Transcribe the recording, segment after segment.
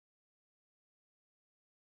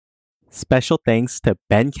Special thanks to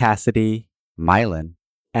Ben Cassidy, Mylan,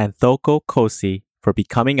 and Thoko Kosi for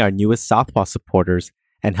becoming our newest Southpaw supporters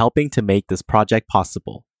and helping to make this project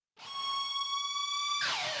possible.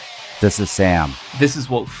 This is Sam. This is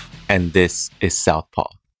Wolf. And this is Southpaw.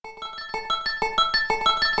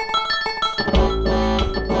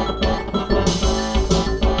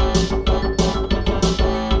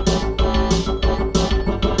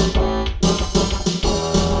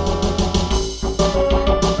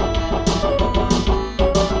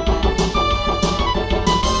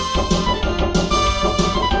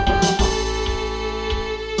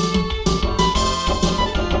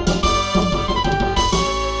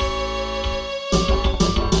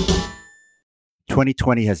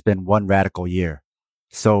 "2020 has been one radical year,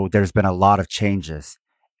 so there's been a lot of changes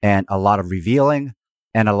and a lot of revealing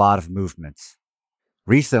and a lot of movements.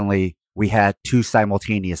 Recently, we had two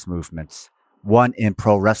simultaneous movements, one in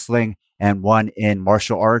pro wrestling and one in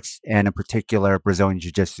martial arts, and in particular, Brazilian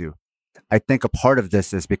Jiu-Jitsu. I think a part of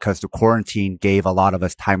this is because the quarantine gave a lot of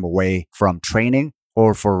us time away from training,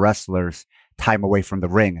 or for wrestlers, time away from the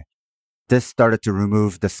ring. This started to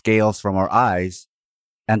remove the scales from our eyes,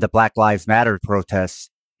 and the Black Lives Matter protests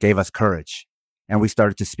gave us courage, and we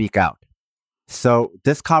started to speak out. So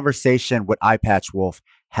this conversation with Eyepatch Wolf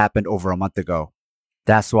happened over a month ago.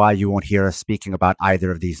 That's why you won't hear us speaking about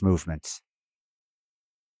either of these movements.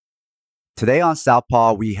 Today on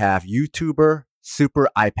Southpaw, we have YouTuber Super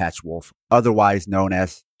Eyepatch Wolf, otherwise known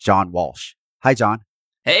as John Walsh. Hi, John.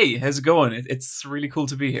 Hey, how's it going? It's really cool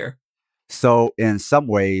to be here. So in some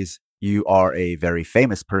ways, you are a very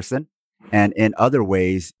famous person, and in other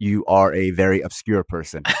ways, you are a very obscure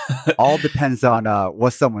person. All depends on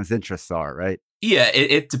what someone's interests are, right? Yeah,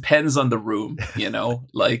 it depends on the room, you know?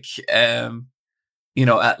 At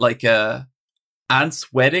like a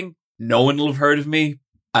aunt's wedding, no one will have heard of me.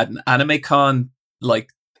 At an anime con,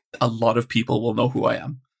 like, a lot of people will know who I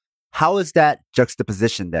am. How is that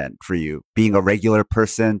juxtaposition then for you, being a regular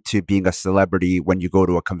person to being a celebrity when you go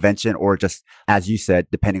to a convention, or just, as you said,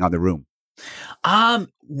 depending on the room?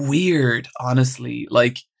 Weird, honestly.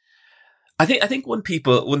 Like, I think one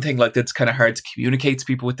thing like that's kind of hard to communicate to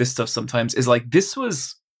people with this stuff sometimes is like, this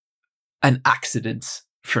was an accident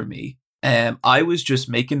for me. I was just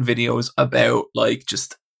making videos about like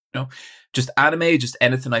just anime, just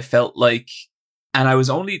anything I felt like, and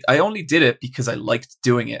I only did it because I liked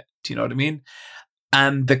doing it. Do you know what I mean?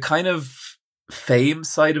 And the kind of fame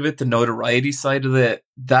side of it, the notoriety side of it,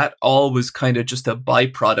 that all was kind of just a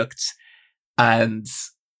byproduct. And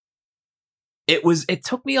it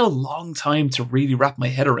took me a long time to really wrap my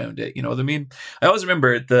head around it. You know what I mean? I always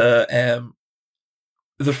remember the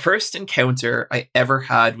first encounter I ever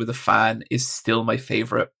had with a fan is still my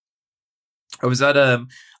favorite. I was at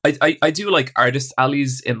I do like artist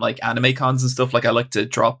alleys in like anime cons and stuff. Like I like to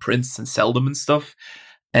draw prints and sell them and stuff.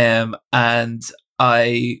 And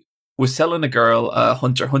I was selling a girl a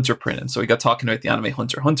Hunter x Hunter print, and so we got talking about the anime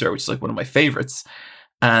Hunter x Hunter, which is like one of my favorites.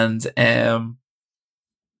 And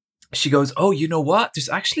she goes, "Oh, you know what? There's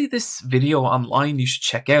actually this video online you should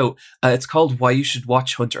check out. It's called Why You Should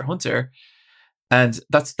Watch Hunter x Hunter." And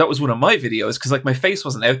that was one of my videos because like my face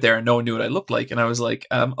wasn't out there and no one knew what I looked like. And I was like,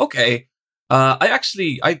 okay. I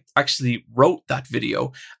actually wrote that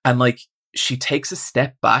video. And like she takes a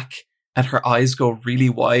step back and her eyes go really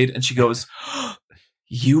wide and she goes,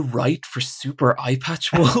 "You write for Super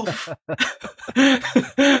Eyepatch Wolf?" And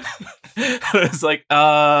I was like,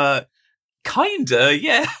 kinda,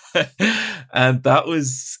 yeah. And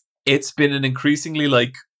it's been an increasingly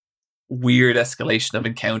like weird escalation of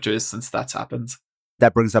encounters since that's happened.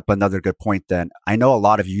 That brings up another good point then. I know a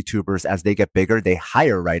lot of YouTubers, as they get bigger, they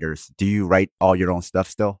hire writers. Do you write all your own stuff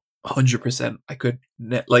still? 100%. I could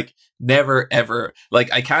never ever,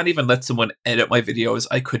 like I can't even let someone edit my videos.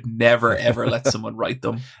 I could never ever let someone write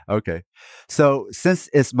them. Okay. So since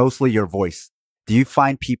it's mostly your voice, do you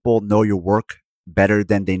find people know your work better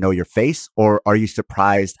than they know your face? Or are you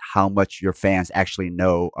surprised how much your fans actually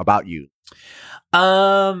know about you?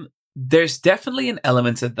 There's definitely an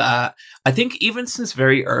element of that. I think even since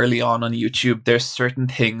very early on YouTube, there's certain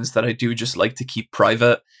things that I do just like to keep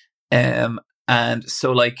private. And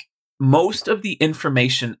so like most of the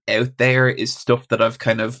information out there is stuff that I've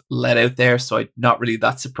kind of let out there. So I'm not really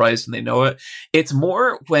that surprised when they know it. It's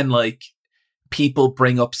more when like people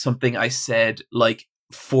bring up something I said like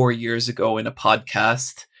 4 years ago in a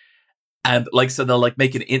podcast. And like, so they'll like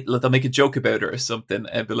they'll make a joke about it or something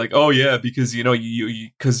and be like, "Oh yeah, because you know,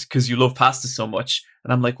 because you love pasta so much."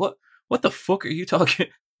 And I'm like, what the fuck are you talking?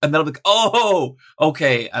 And then I'm like, "Oh,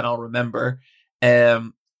 okay." And I'll remember.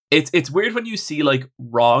 It's weird when you see like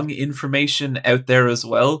wrong information out there as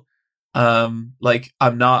well. Like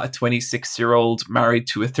I'm not a 26-year-old married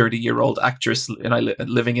to a 30-year-old actress and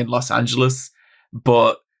living in Los Angeles,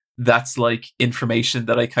 but that's like information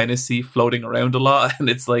that I kind of see floating around a lot. And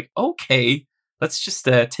it's like, okay, let's just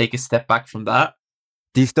take a step back from that.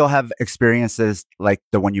 Do you still have experiences like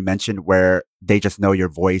the one you mentioned where they just know your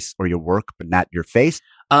voice or your work, but not your face?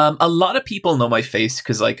 A lot of people know my face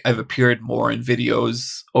because like I've appeared more in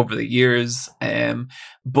videos over the years.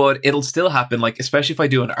 But it'll still happen, like especially if I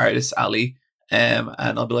do an artist alley, and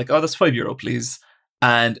I'll be like, "Oh, that's €5, please,"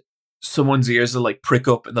 and someone's ears will like prick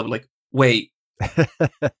up, and they'll be like, "Wait,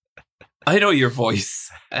 I know your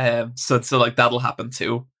voice." So like that'll happen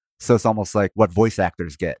too. So it's almost like what voice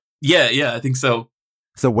actors get. Yeah, I think so.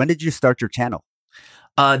 So when did you start your channel?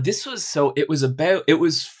 It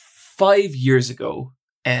was 5 years ago.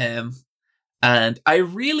 And I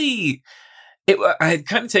had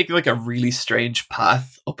kind of taken like a really strange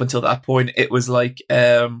path up until that point. It was like,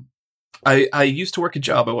 I used to work a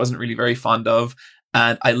job I wasn't really very fond of,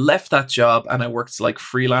 and I left that job and I worked like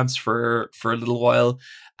freelance for a little while.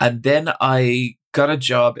 And then I got a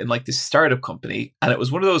job in like this startup company, and it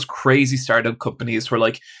was one of those crazy startup companies where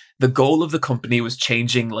like the goal of the company was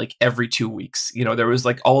changing like every 2 weeks. You know, there was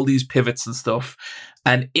like all these pivots and stuff.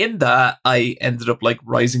 And in that, I ended up like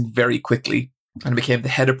rising very quickly and became the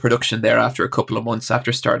head of production there after a couple of months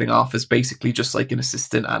after starting off as basically just like an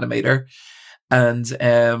assistant animator. And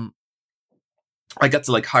I got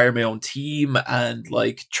to like hire my own team and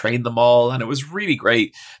like train them all, and it was really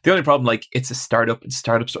great. The only problem, like, it's a startup and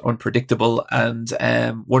startups are unpredictable. And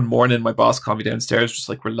one morning my boss called me downstairs, just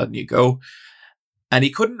like, "We're letting you go." And he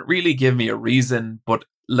couldn't really give me a reason, but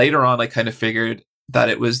later on I kind of figured that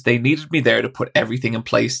it was they needed me there to put everything in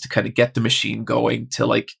place to kind of get the machine going, to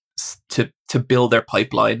like to build their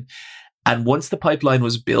pipeline. And once the pipeline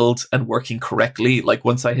was built and working correctly, like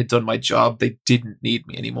once I had done my job, they didn't need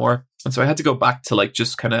me anymore. And so I had to go back to like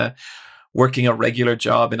just kind of working a regular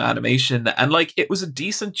job in animation. And like it was a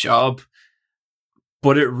decent job,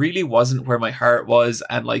 but it really wasn't where my heart was.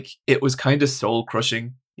 And like it was kind of soul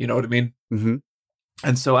crushing. You know what I mean? Mm-hmm.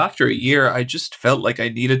 And so after a year, I just felt like I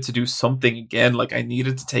needed to do something again. Like I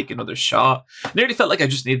needed to take another shot. I nearly felt like I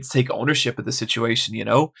just needed to take ownership of the situation, you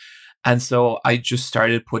know? And so I just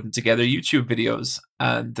started putting together YouTube videos,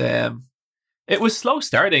 and it was slow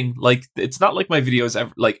starting. Like it's not like my videos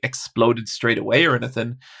ever like exploded straight away or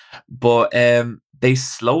anything, but they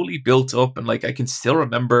slowly built up. And like I can still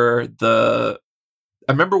remember I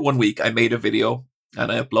remember one week I made a video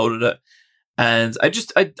and I uploaded it, and I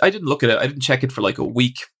didn't look at it. I didn't check it for like a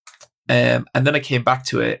week. And then I came back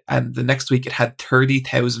to it, and the next week it had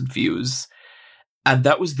 30,000 views. And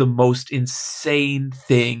that was the most insane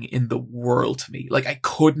thing in the world to me. Like I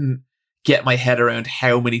couldn't get my head around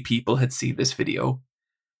how many people had seen this video.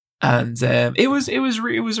 And it was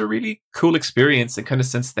a really cool experience. And kind of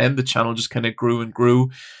since then, the channel just kind of grew and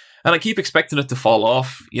grew. And I keep expecting it to fall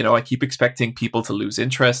off. You know, I keep expecting people to lose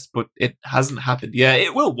interest, but it hasn't happened yet.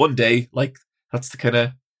 It will one day. Like that's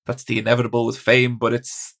the inevitable with fame. But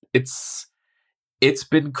it's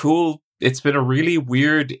been cool. It's been a really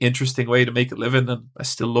weird, interesting way to make a living, and I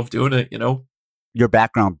still love doing it, you know? Your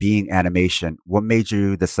background being animation, what made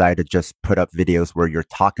you decide to just put up videos where you're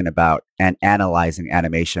talking about and analyzing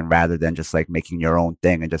animation rather than just like making your own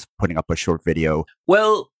thing and just putting up a short video?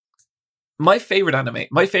 Well, my favorite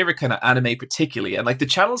kind of anime particularly, and like the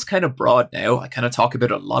channel's kind of broad now. I kind of talk about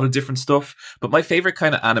a lot of different stuff, but my favorite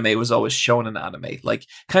kind of anime was always shonen anime, like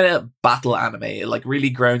kind of battle anime, like really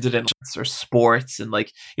grounded in or sports and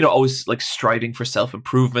like, you know, always like striving for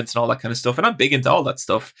self-improvements and all that kind of stuff. And I'm big into all that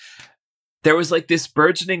stuff. There was like this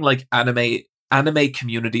burgeoning like anime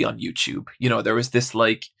community on YouTube. You know, there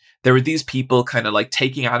were these people kind of like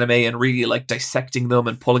taking anime and really like dissecting them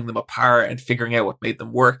and pulling them apart and figuring out what made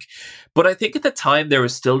them work. But I think at the time there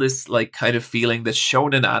was still this like kind of feeling that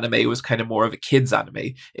shonen anime was kind of more of a kid's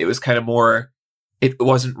anime. It was kind of more, it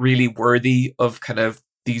wasn't really worthy of kind of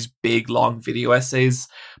these big long video essays,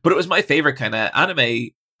 but it was my favorite kind of anime.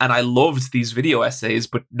 And I loved these video essays,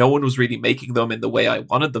 but no one was really making them in the way I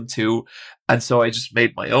wanted them to. And so I just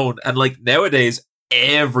made my own. And like nowadays,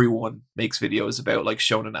 everyone makes videos about like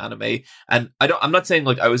shonen anime, and I'm not saying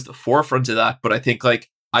like I was the forefront of that, but I think like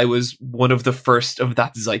I was one of the first of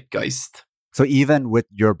that zeitgeist. So even with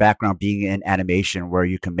your background being in animation where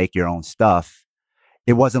you can make your own stuff,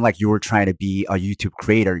 it wasn't like you were trying to be a YouTube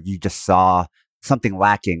creator. You just saw something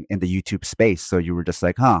lacking in the YouTube space, so you were just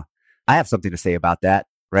like, I have something to say about that,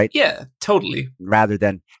 right? Yeah, totally. Rather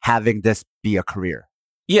than having this be a career.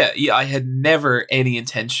 Yeah, I had never any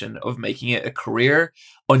intention of making it a career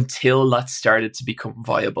until that started to become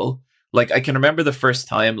viable. Like I can remember the first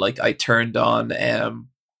time like I turned on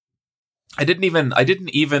I didn't even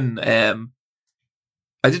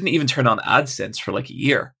turn on AdSense for like a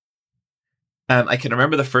year. I can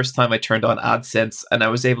remember the first time I turned on AdSense and I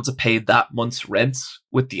was able to pay that month's rent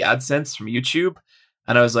with the AdSense from YouTube.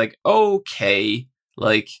 And I was like, okay,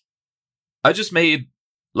 like I just made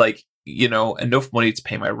like, enough money to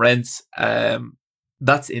pay my rent.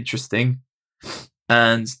 That's interesting.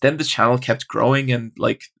 And then the channel kept growing and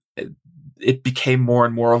like it became more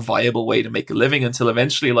and more a viable way to make a living until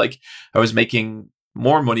eventually like I was making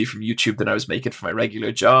more money from YouTube than I was making for my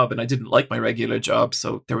regular job. And I didn't like my regular job.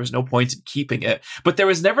 So there was no point in keeping it. But there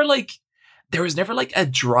was never like a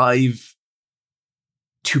drive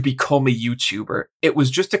to become a YouTuber. It was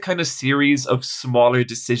just a kind of series of smaller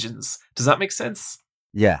decisions. Does that make sense?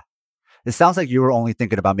 Yeah. It sounds like you were only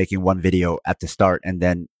thinking about making one video at the start, and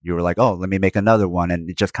then you were like, oh, let me make another one. And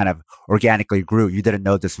it just kind of organically grew. You didn't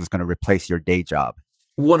know this was going to replace your day job.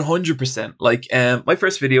 100%. Like, my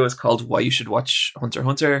first video is called Why You Should Watch Hunter x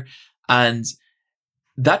Hunter. And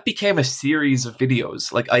that became a series of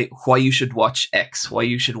videos. Like, why you should watch X, why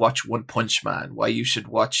you should watch One Punch Man, why you should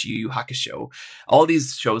watch Yu Yu Hakusho. All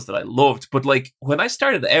these shows that I loved. But like, when I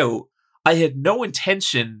started out, I had no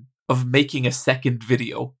intention of making a second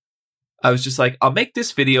video. I was just like, I'll make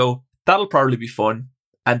this video. That'll probably be fun.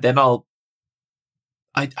 And then I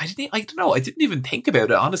don't know. I didn't even think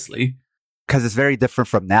about it, honestly. Because it's very different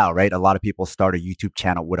from now, right? A lot of people start a YouTube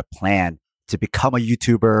channel with a plan to become a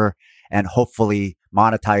YouTuber and hopefully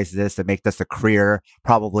monetize this and make this a career,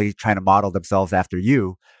 probably trying to model themselves after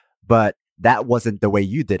you. But that wasn't the way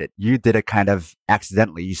you did it. You did it kind of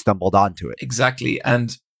accidentally. You stumbled onto it. Exactly.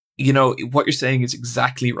 And, what you're saying is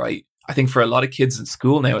exactly right. I think for a lot of kids in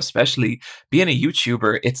school now, especially being a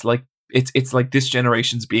YouTuber, it's like this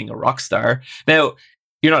generation's being a rock star. Now,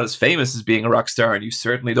 you're not as famous as being a rock star and you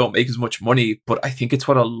certainly don't make as much money, but I think it's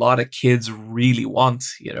what a lot of kids really want,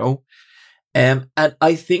 And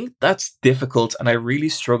I think that's difficult, and I really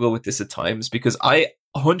struggle with this at times because I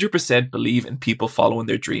 100% believe in people following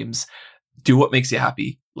their dreams. Do what makes you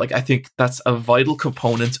happy. Like, I think that's a vital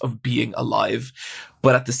component of being alive.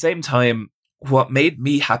 But at the same time, what made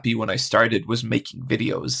me happy when I started was making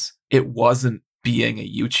videos. It wasn't being a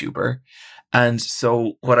YouTuber. And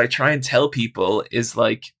so what I try and tell people is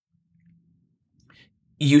like,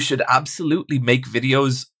 you should absolutely make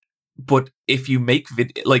videos, but if you make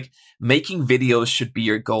making videos should be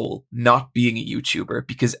your goal, not being a YouTuber.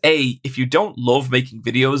 Because if you don't love making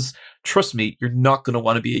videos, trust me, you're not going to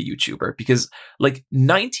want to be a YouTuber, because like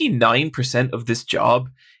 99% of this job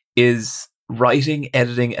is writing,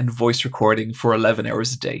 editing, and voice recording for 11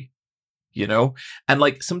 hours a day. And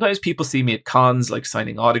like sometimes people see me at cons, like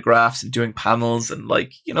signing autographs and doing panels and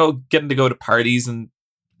like, getting to go to parties and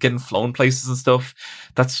getting flown places and stuff.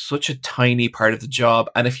 That's such a tiny part of the job.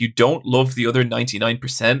 And if you don't love the other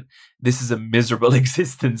 99%, this is a miserable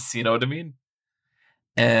existence. You know what I mean?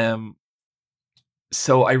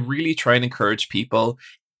 So I really try and encourage people,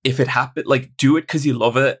 if it happens, like, do it because you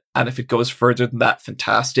love it. And if it goes further than that,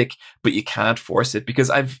 fantastic, but you can't force it, because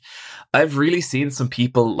I've really seen some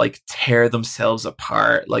people like tear themselves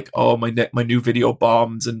apart. Like, oh, my new video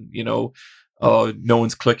bombed, and oh, no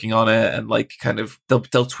one's clicking on it. And like, kind of,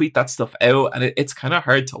 they'll tweet that stuff out, and it's kind of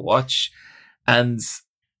hard to watch. And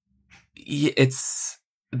it's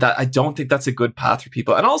that I don't think that's a good path for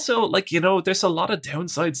people. And also, like, there's a lot of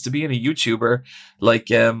downsides to being a YouTuber. Like,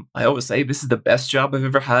 I always say, this is the best job I've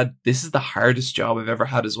ever had. This is the hardest job I've ever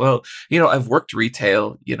had as well. I've worked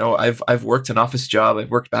retail, I've worked an office job. I've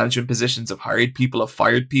worked management positions. I've hired people. I've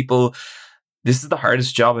fired people. This is the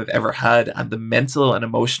hardest job I've ever had. And the mental and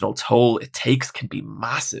emotional toll it takes can be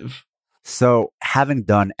massive. So having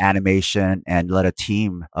done animation and led a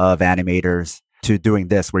team of animators to doing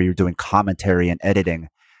this, where you're doing commentary and editing,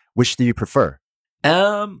 which do you prefer?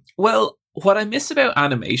 Well, what I miss about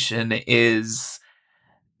animation is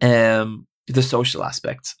the social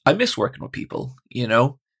aspect. I miss working with people,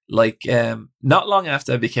 Like, not long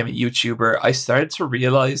after I became a YouTuber, I started to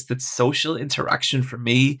realize that social interaction for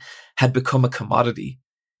me had become a commodity.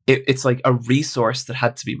 It's like a resource that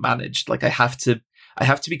had to be managed. Like, I have to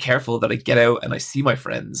be careful that I get out and I see my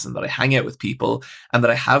friends and that I hang out with people and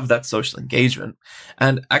that I have that social engagement.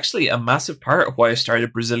 And actually, a massive part of why I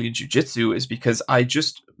started Brazilian Jiu-Jitsu is because I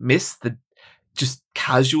just miss the just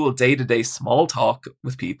casual day-to-day small talk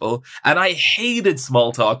with people. And I hated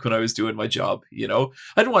small talk when I was doing my job. I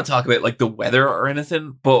don't want to talk about like the weather or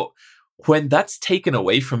anything, but when that's taken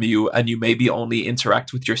away from you and you maybe only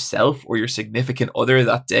interact with yourself or your significant other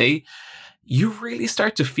that day, you really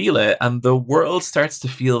start to feel it, and the world starts to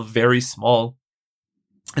feel very small.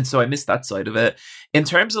 And so I missed that side of it. In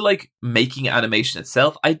terms of like making animation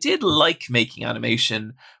itself, I did like making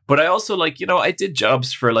animation, but I also like, I did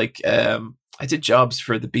jobs for I did jobs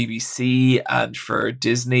for the BBC and for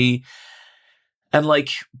Disney. And like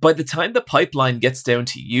by the time the pipeline gets down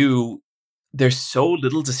to you, there's so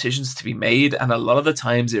little decisions to be made. And a lot of the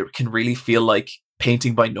times it can really feel like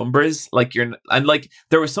painting by numbers.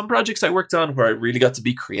 There were some projects I worked on where I really got to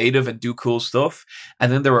be creative and do cool stuff.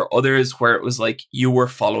 And then there were others where it was like you were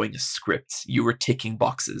following a script, you were ticking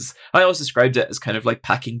boxes. I always described it as kind of like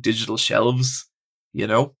packing digital shelves,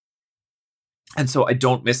 And so I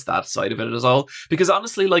don't miss that side of it at all, because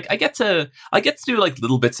honestly, like I get to do like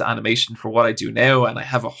little bits of animation for what I do now, and I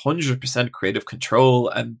have 100% creative control,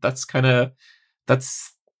 and I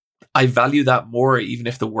value that more, even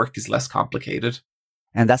if the work is less complicated.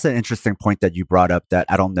 And that's an interesting point that you brought up that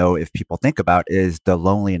I don't know if people think about, is the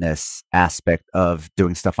loneliness aspect of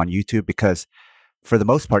doing stuff on YouTube. Because for the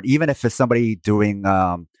most part, even if it's somebody doing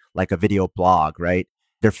like a video blog, right?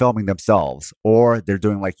 They're filming themselves, or they're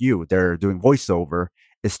doing like you, they're doing voiceover.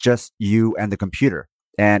 It's just you and the computer.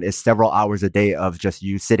 And it's several hours a day of just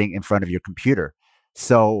you sitting in front of your computer.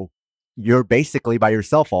 So you're basically by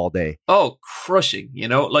yourself all day. Oh, crushing,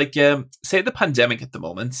 like say the pandemic at the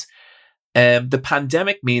moment. The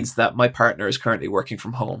pandemic means that my partner is currently working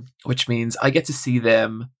from home, which means I get to see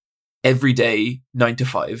them every day, 9 to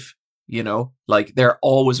 5, like they're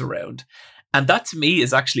always around. And that to me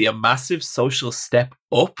is actually a massive social step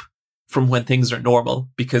up from when things are normal,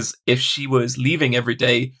 because if she was leaving every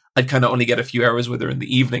day, I'd kind of only get a few hours with her in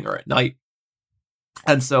the evening or at night.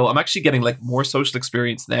 And so I'm actually getting like more social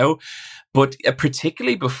experience now, but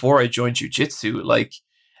particularly before I joined jiu-jitsu, like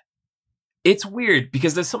it's weird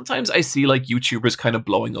because there's sometimes I see like YouTubers kind of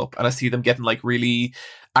blowing up, and I see them getting like really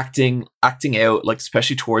acting out, like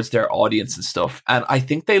especially towards their audience and stuff. And I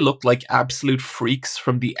think they look like absolute freaks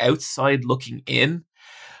from the outside looking in.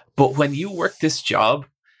 But when you work this job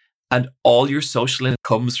and all your social income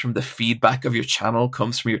comes from the feedback of your channel,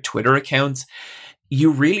 comes from your Twitter account, you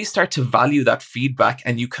really start to value that feedback,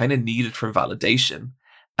 and you kind of need it for validation.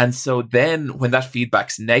 And so then when that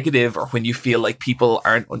feedback's negative, or when you feel like people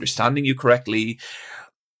aren't understanding you correctly,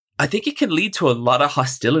 I think it can lead to a lot of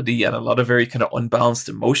hostility and a lot of very kind of unbalanced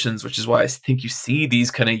emotions, which is why I think you see these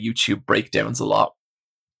kind of YouTube breakdowns a lot.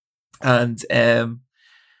 And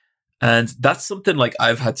that's something like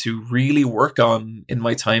I've had to really work on in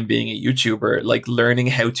my time being a YouTuber, like learning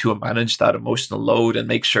how to manage that emotional load and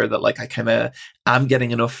make sure that like I kind of am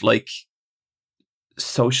getting enough like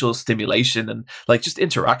social stimulation and like just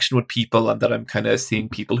interaction with people, and that I'm kind of seeing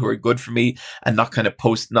people who are good for me, and not kind of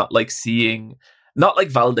not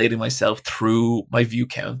validating myself through my view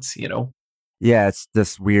counts, Yeah, it's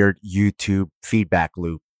this weird YouTube feedback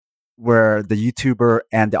loop where the YouTuber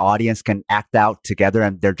and the audience can act out together,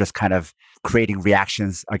 and they're just kind of creating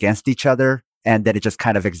reactions against each other, and then it just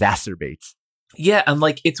kind of exacerbates. Yeah, and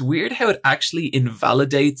like it's weird how it actually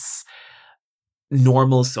invalidates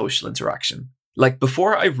normal social interaction. Like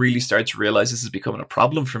before I really started to realize this is becoming a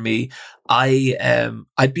problem for me,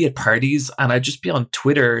 I'd be at parties and I'd just be on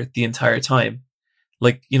Twitter the entire time,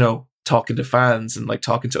 like, talking to fans and like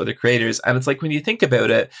talking to other creators. And it's like, when you think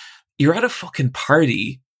about it, you're at a fucking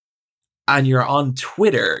party and you're on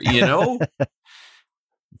Twitter,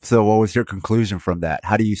 So what was your conclusion from that?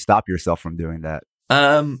 How do you stop yourself from doing that?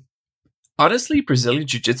 Honestly, Brazilian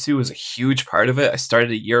Jiu-Jitsu was a huge part of it. I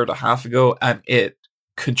started 1.5 years ago, and it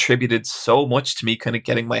contributed so much to me kind of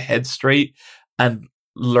getting my head straight and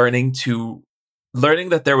learning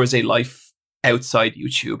that there was a life outside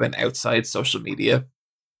YouTube and outside social media.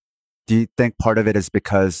 Do you think part of it is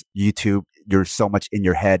because YouTube, you're so much in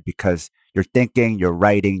your head because you're thinking, you're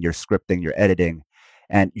writing, you're scripting, you're editing,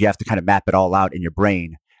 and you have to kind of map it all out in your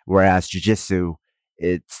brain? Whereas jiu-jitsu,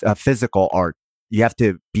 it's a physical art. You have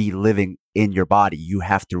to be living in your body. You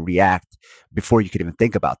have to react before you could even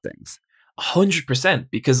think about things. 100%.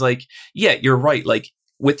 Because like, yeah, you're right. Like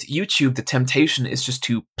with YouTube, the temptation is just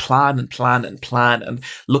to plan and plan and plan and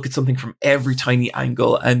look at something from every tiny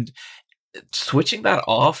angle. And switching that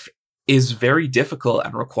off is very difficult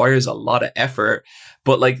and requires a lot of effort.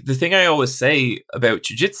 But like the thing I always say about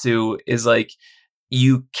jiu-jitsu is like,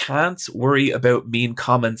 you can't worry about mean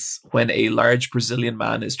comments when a large Brazilian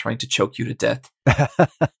man is trying to choke you to death.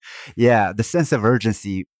 Yeah, the sense of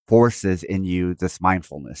urgency forces in you this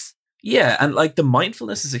mindfulness. Yeah, and like the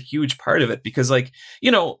mindfulness is a huge part of it because like,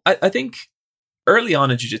 I think early on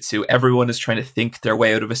in jiu-jitsu, everyone is trying to think their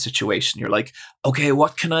way out of a situation. You're like, okay,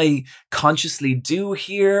 what can I consciously do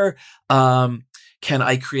here? can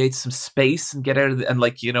I create some space and get out of it? And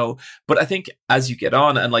like, but I think as you get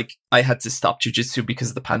on, and like I had to stop jujitsu because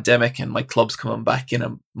of the pandemic, and my club's coming back in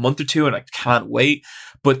a month or two and I can't wait.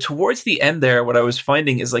 But towards the end there, what I was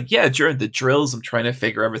finding is like, yeah, during the drills, I'm trying to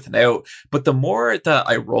figure everything out. But the more that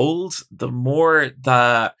I rolled, the more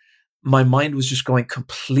that my mind was just going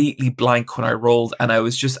completely blank when I rolled, and I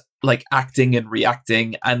was just like acting and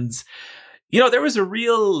reacting. And, there was a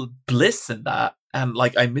real bliss in that. And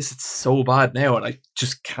like, I miss it so bad now, and I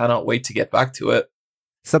just cannot wait to get back to it.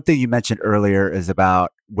 Something you mentioned earlier is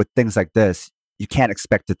about with things like this, you can't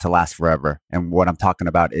expect it to last forever. And what I'm talking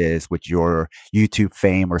about is with your YouTube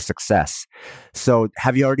fame or success. So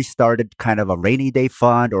have you already started kind of a rainy day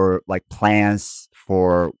fund or like plans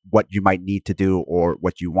for what you might need to do or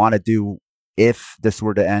what you want to do if this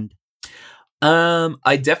were to end?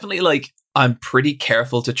 I definitely I'm pretty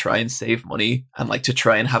careful to try and save money and like to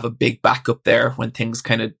try and have a big backup there when things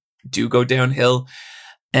kind of do go downhill.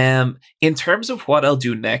 In terms of what I'll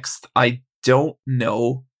do next, I don't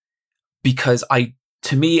know, because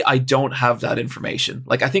to me, I don't have that information.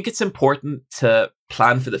 Like, I think it's important to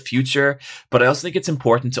plan for the future, but I also think it's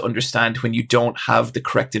important to understand when you don't have the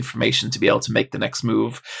correct information to be able to make the next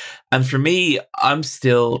move. And for me, I'm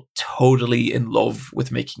still totally in love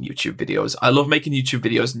with making YouTube videos. I love making YouTube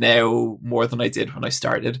videos now more than I did when I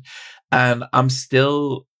started. And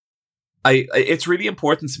it's really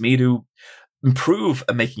important to me to improve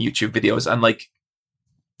at making YouTube videos. And like,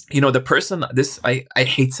 the person, I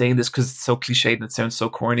hate saying this because it's so cliched and it sounds so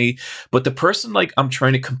corny, but the person like I'm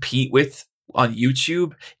trying to compete with on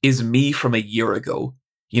YouTube is me from a year ago.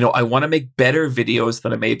 I want to make better videos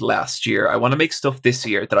than I made last year. I want to make stuff this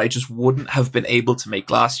year that I just wouldn't have been able to make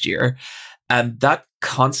last year. And that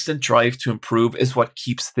constant drive to improve is what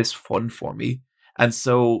keeps this fun for me. And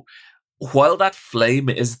so while that flame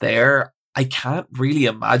is there, I can't really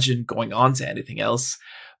imagine going on to anything else.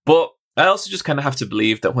 But I also just kind of have to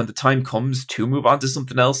believe that when the time comes to move on to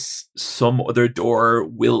something else, some other door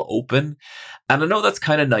will open. And I know that's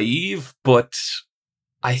kind of naive, but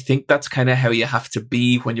I think that's kind of how you have to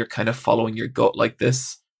be when you're kind of following your gut like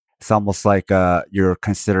this. It's almost like you're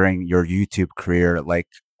considering your YouTube career like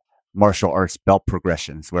martial arts belt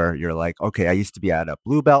progressions, where you're like, okay, I used to be at a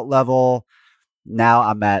blue belt level. Now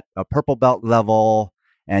I'm at a purple belt level,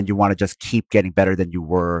 and you want to just keep getting better than you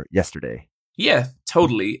were yesterday. Yeah,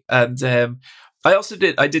 totally. And I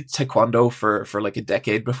did taekwondo for like a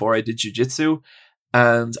decade before I did jiu-jitsu,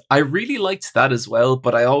 and I really liked that as well.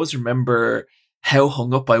 But I always remember how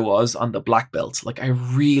hung up I was on the black belt. Like, I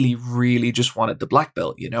really, really just wanted the black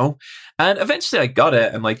belt, and eventually I got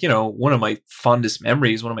it. And like, one of my fondest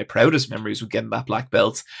memories, one of my proudest memories was getting that black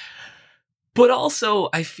belt. But also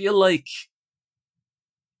I feel like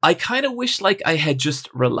I kind of wish like I had just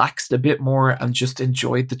relaxed a bit more and just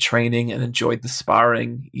enjoyed the training and enjoyed the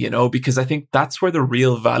sparring, because I think that's where the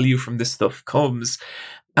real value from this stuff comes.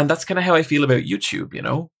 And that's kind of how I feel about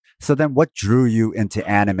YouTube, So then what drew you into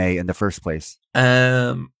anime in the first place?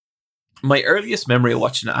 My earliest memory of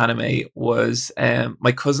watching anime was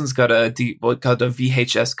my cousins got a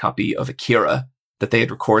VHS copy of Akira that they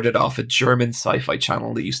had recorded off a German sci-fi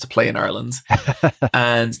channel that used to play in Ireland.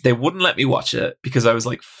 And they wouldn't let me watch it because I was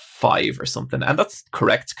like 5 or something. And that's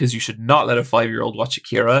correct, because you should not let a 5-year-old watch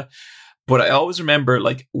Akira. But I always remember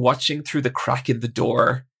like watching through the crack in the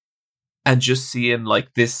door and just seeing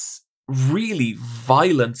like this really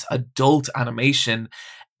violent adult animation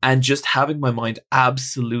and just having my mind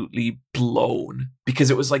absolutely blown,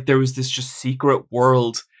 because it was like there was this just secret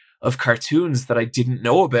world of cartoons that I didn't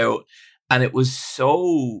know about. And it was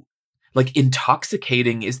so like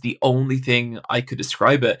intoxicating is the only thing I could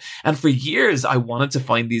describe it. And for years I wanted to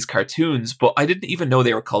find these cartoons, but I didn't even know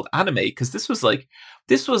they were called anime, because this was like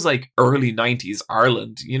early 90s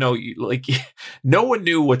Ireland. No one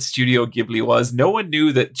knew what Studio Ghibli was. No one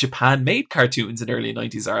knew that Japan made cartoons in early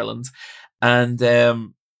 90s Ireland. And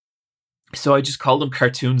so I just called them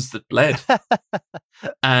cartoons that bled.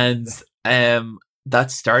 And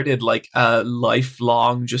that started like a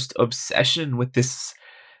lifelong just obsession with this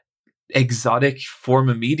exotic form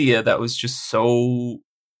of media that was just so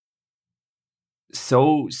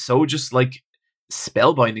just like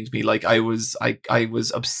spellbinding to me. Like I was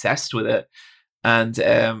obsessed with it. And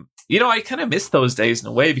I kind of miss those days in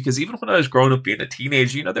a way, because even when I was growing up being a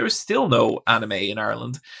teenager, there was still no anime in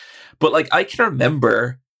Ireland. But like I can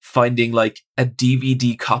remember finding like a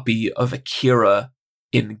DVD copy of Akira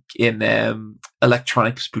in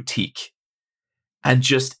Electronics Boutique, and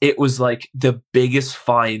just it was like the biggest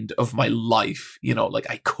find of my life. Like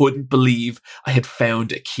I couldn't believe I had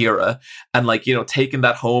found Akira, and like taking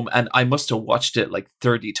that home, and I must have watched it like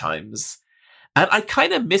 30 times. And I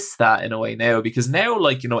kind of miss that in a way now, because now,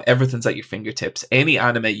 like, everything's at your fingertips. Any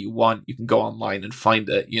anime you want, you can go online and find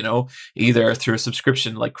it, either through a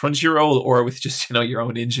subscription like Crunchyroll or with just, your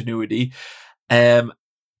own ingenuity. And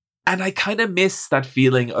I kind of miss that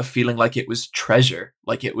feeling of feeling like it was treasure,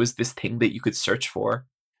 like it was this thing that you could search for.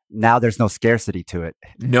 Now there's no scarcity to it.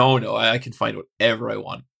 No, I can find whatever I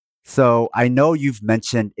want. So I know you've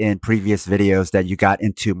mentioned in previous videos that you got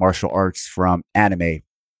into martial arts from anime.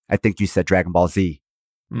 I think you said Dragon Ball Z.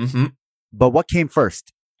 Mm-hmm. But what came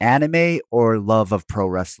first, anime or love of pro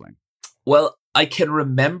wrestling? Well, I can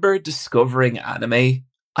remember discovering anime.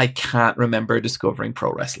 I can't remember discovering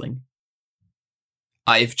pro wrestling.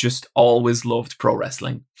 I've just always loved pro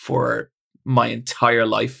wrestling for my entire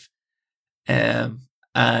life. And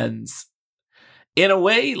in a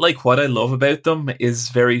way, like, what I love about them is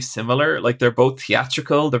very similar. Like, they're both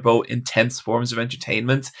theatrical. They're both intense forms of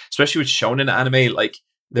entertainment, especially with shonen anime. Like,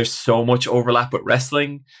 there's so much overlap with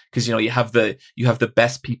wrestling because, you have the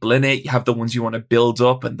best people in it. You have the ones you want to build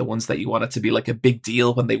up and the ones that you want it to be like a big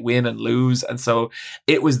deal when they win and lose. And so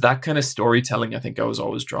it was that kind of storytelling I think I was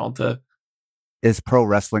always drawn to. Is pro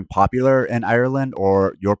wrestling popular in Ireland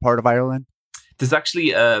or your part of Ireland? There's actually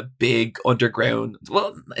a big underground.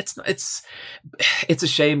 Well, it's a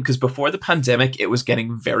shame because before the pandemic, it was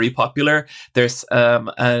getting very popular. There's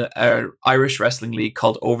a Irish wrestling league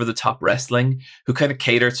called Over the Top Wrestling, who kind of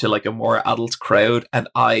cater to like a more adult crowd, and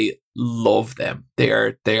I love them. They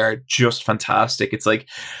are just fantastic. It's like,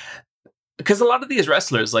 because a lot of these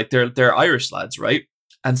wrestlers, like, they're Irish lads, right?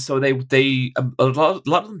 And so they a lot of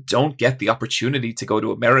them don't get the opportunity to go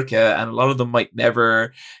to America, and a lot of them might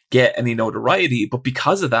never get any notoriety. But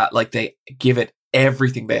because of that, like, they give it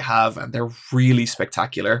everything they have, and they're really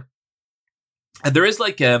spectacular. And there is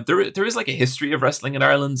like there is like a history of wrestling in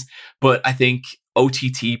Ireland, but I think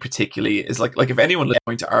OTT particularly is like if anyone is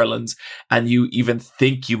going to Ireland and you even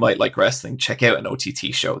think you might like wrestling, check out an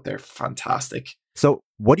OTT show. They're fantastic. So,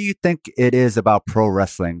 what do you think it is about pro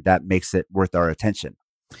wrestling that makes it worth our attention?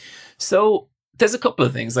 So there's a couple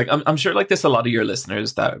of things. Like, I'm sure like there's a lot of your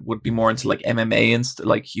listeners that would be more into like MMA and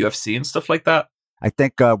like UFC and stuff like that. I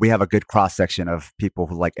think we have a good cross section of people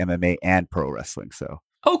who like MMA and pro wrestling. So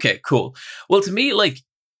okay, cool. Well, to me, like,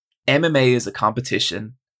 MMA is a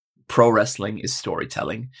competition, pro wrestling is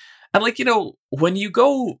storytelling, and like, when you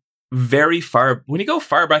go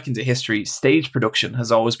far back into history, stage production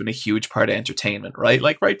has always been a huge part of entertainment, right?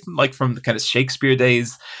 Like from the kind of Shakespeare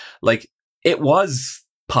days, like, it was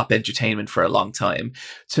pop entertainment for a long time.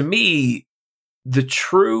 To me, the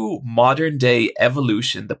true modern day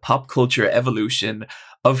evolution, the pop culture evolution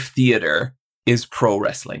of theater is pro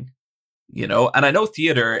wrestling, and I know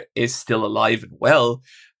theater is still alive and well,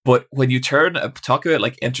 but when you talk about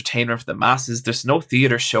like entertainment for the masses, there's no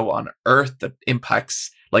theater show on earth that impacts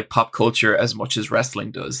like pop culture as much as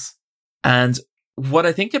wrestling does. And what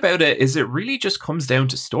I think about it is it really just comes down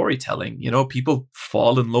to storytelling. People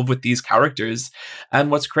fall in love with these characters.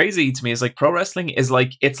 And what's crazy to me is like pro wrestling is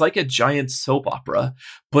like, it's like a giant soap opera,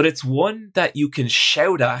 but it's one that you can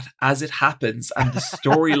shout at as it happens and the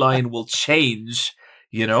storyline will change,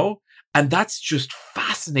 and that's just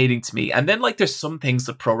fascinating to me. And then like there's some things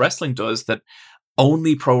that pro wrestling does that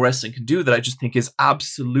only pro wrestling can do that I just think is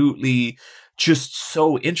absolutely just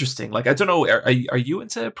so interesting. Like, I don't know, are you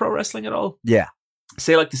into pro wrestling at all? Yeah.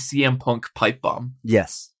 Say like the CM Punk pipe bomb.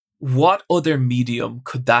 Yes. What other medium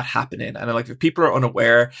could that happen in? And like, if people are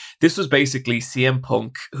unaware, this was basically CM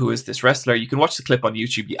Punk, who is this wrestler. You can watch the clip on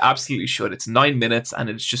YouTube. You absolutely should. It's 9 minutes and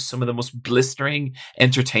it's just some of the most blistering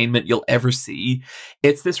entertainment you'll ever see.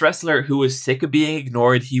 It's this wrestler who was sick of being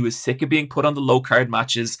ignored. He was sick of being put on the low card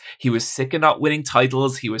matches. He was sick of not winning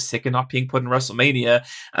titles. He was sick of not being put in WrestleMania.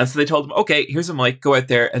 And so they told him, okay, here's a mic, go out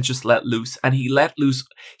there and just let loose. And he let loose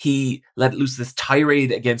this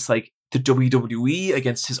tirade against like the WWE,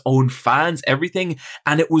 against his own fans, everything.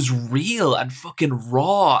 And it was real and fucking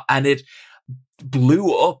raw, and it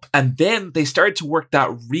blew up. And then they started to work that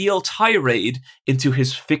real tirade into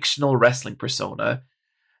his fictional wrestling persona.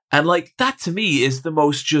 And like, that to me is the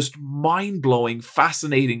most just mind-blowing,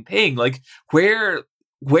 fascinating thing. Like, where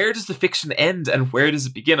does the fiction end and where does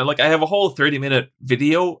it begin? And like, I have a whole 30-minute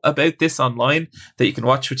video about this online that you can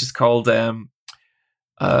watch, which is called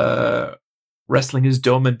Wrestling is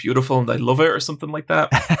Dumb and Beautiful and I Love It, or something like that.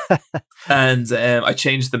 And I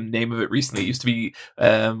changed the name of it recently. It used to be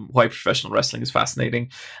Why Professional Wrestling is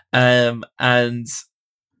Fascinating. And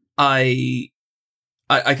I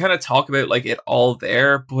kind of talk about like it all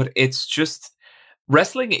there, but it's just,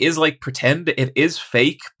 wrestling is like pretend, it is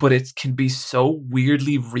fake, but it can be so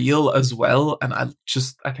weirdly real as well. And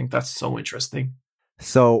I think that's so interesting.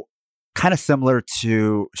 So kind of similar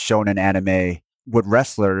to shonen anime. With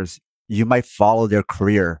wrestlers, you might follow their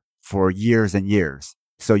career for years and years.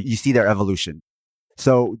 So you see their evolution.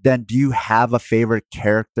 So then do you have a favorite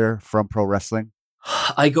character from pro wrestling?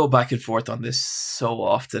 I go back and forth on this so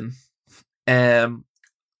often.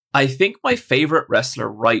 I think my favorite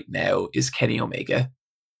wrestler right now is Kenny Omega.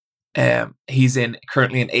 He's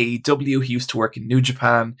currently in AEW. He used to work in New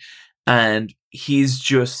Japan, and he's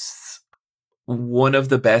just one of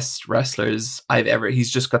the best wrestlers I've ever.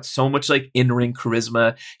 He's just got so much like in-ring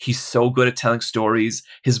charisma. He's so good at telling stories.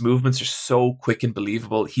 His movements are so quick and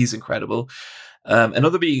believable. He's incredible.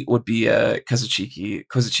 Another would be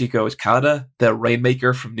Kazuchika Okada, the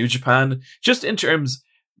Rainmaker from New Japan. Just in terms,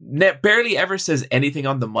 barely ever says anything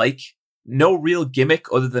on the mic. No real gimmick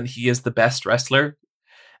other than he is the best wrestler.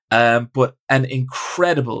 But an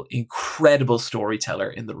incredible storyteller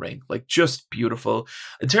in the ring. Like, just beautiful.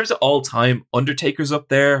 In terms of all time, Undertaker's up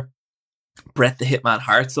there. Bret the Hitman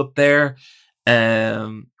Hart's up there.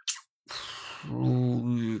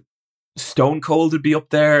 Stone Cold would be up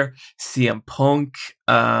there. CM Punk.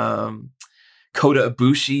 Kota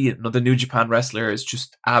Ibushi, another New Japan wrestler, is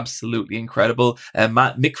just absolutely incredible.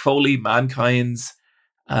 Mick Foley, Mankind's.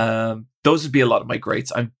 Those would be a lot of my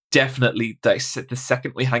greats. I'm definitely, the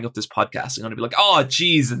second we hang up this podcast, I'm going to be like, oh,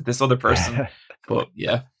 geez, and this other person. But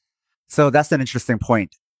yeah. So that's an interesting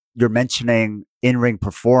point. You're mentioning in-ring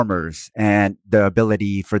performers and the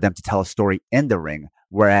ability for them to tell a story in the ring.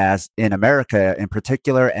 Whereas in America in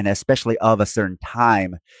particular, and especially of a certain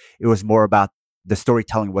time, it was more about the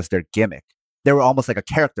storytelling was their gimmick. They were almost like a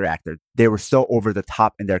character actor. They were so over the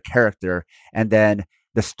top in their character. And then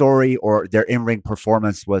the story or their in-ring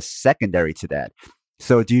performance was secondary to that.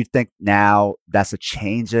 So do you think now that's a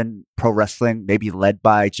change in pro wrestling, maybe led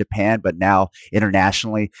by Japan, but now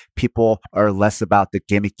internationally, people are less about the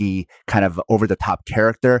gimmicky kind of over the top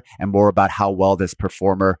character and more about how well this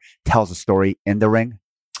performer tells a story in the ring?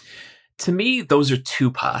 To me, those are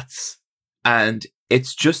two paths, and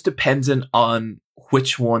it's just dependent on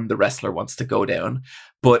which one the wrestler wants to go down.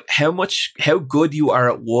 But how good you are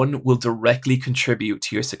at one will directly contribute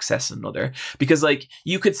to your success in another. Because like,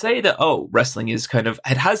 you could say that, oh, wrestling is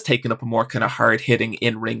it has taken up a more kind of hard hitting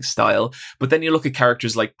in-ring style. But then you look at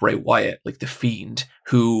characters like Bray Wyatt, like The Fiend,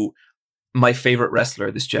 who my favorite wrestler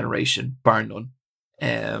of this generation, bar none.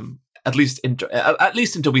 At least in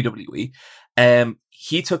WWE.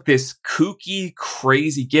 He took this kooky,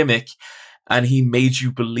 crazy gimmick and he made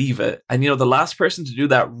you believe it. And, the last person to do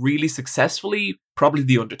that really successfully, probably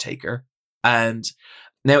The Undertaker. And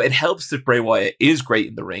now it helps that Bray Wyatt is great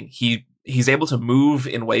in the ring. He's able to move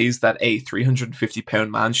in ways that a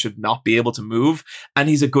 350-pound man should not be able to move. And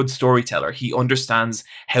he's a good storyteller. He understands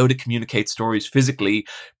how to communicate stories physically.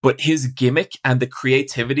 But his gimmick and the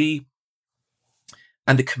creativity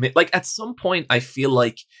and the like, at some point, I feel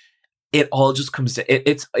like it all just comes to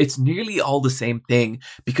it's nearly all the same thing,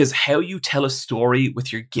 because how you tell a story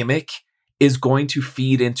with your gimmick is going to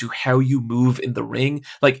feed into how you move in the ring.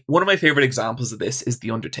 Like, one of my favorite examples of this is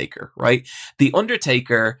The Undertaker, right? The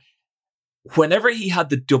Undertaker, whenever he had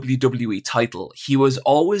the WWE title, he was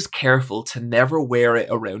always careful to never wear it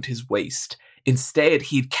around his waist. Instead,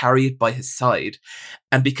 he'd carry it by his side.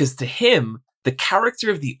 And because to him, the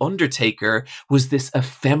character of The Undertaker was this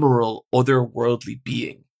ephemeral, otherworldly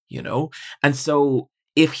being. And so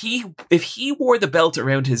if he wore the belt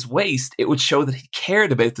around his waist, it would show that he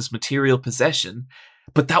cared about this material possession,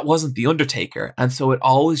 but that wasn't The Undertaker. And so it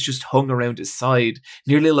always just hung around his side,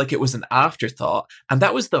 nearly like it was an afterthought. And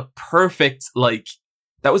that was the perfect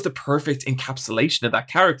encapsulation of that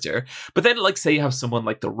character. But then, like, say you have someone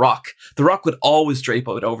like The Rock. The Rock would always drape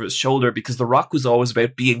it over his shoulder because The Rock was always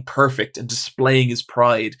about being perfect and displaying his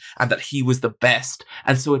pride and that he was the best.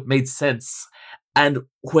 And so it made sense. And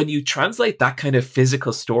when you translate that kind of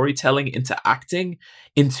physical storytelling into acting,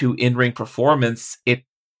 into in-ring performance, it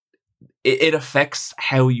affects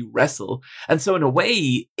how you wrestle. And so in a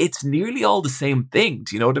way, it's nearly all the same thing.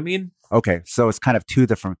 Do you know what I mean? Okay, so it's kind of two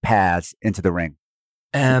different paths into the ring.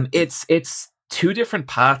 It's two different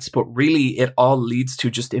paths, but really it all leads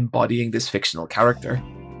to just embodying this fictional character.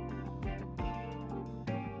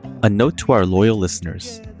 A note to our loyal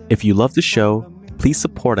listeners: if you love the show, please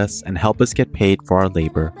support us and help us get paid for our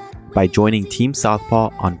labor by joining Team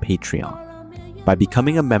Southpaw on Patreon. By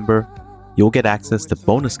becoming a member, you'll get access to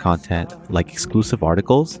bonus content like exclusive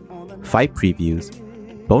articles, fight previews,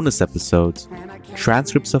 bonus episodes,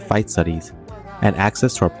 transcripts of fight studies, and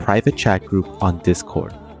access to our private chat group on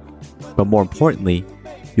Discord. But more importantly,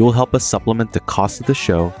 you will help us supplement the cost of the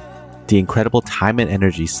show, the incredible time and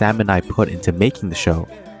energy Sam and I put into making the show,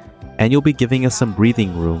 and you'll be giving us some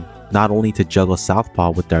breathing room not only to juggle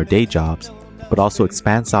Southpaw with their day jobs, but also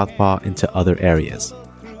expand Southpaw into other areas.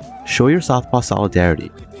 Show your Southpaw solidarity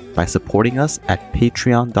by supporting us at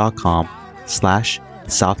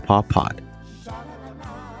patreon.com/southpawpod.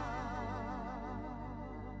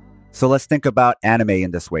 So let's think about anime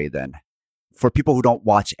in this way then. For people who don't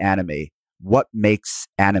watch anime, what makes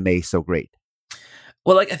anime so great?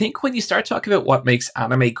 Well, like, I think when you start talking about what makes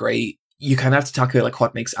anime great, you kind of have to talk about like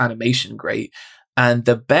what makes animation great. And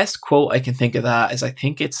the best quote I can think of that is,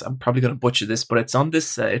 I'm probably going to butcher this, but it's on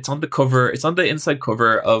this, it's on the inside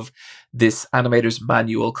cover of this animator's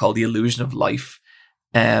manual called The Illusion of Life.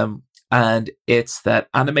 And it's that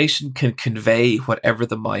animation can convey whatever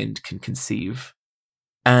the mind can conceive.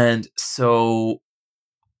 And so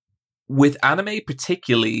with anime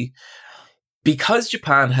particularly, because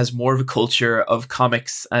Japan has more of a culture of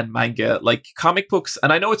comics and manga, like comic books,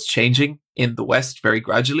 and I know it's changing in the West very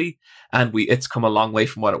gradually, and it's come a long way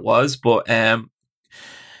from what it was, but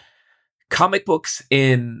comic books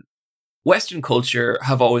in Western culture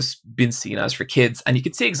have always been seen as for kids. And you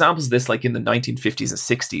can see examples of this like in the 1950s and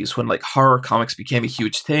 60s when like horror comics became a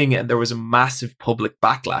huge thing and there was a massive public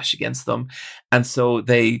backlash against them. And so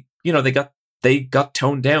they got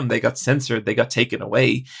toned down, they got censored, they got taken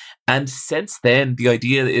away. And since then, the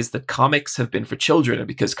idea is that comics have been for children. And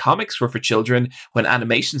because comics were for children, when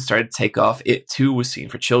animation started to take off, it too was seen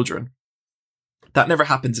for children. That never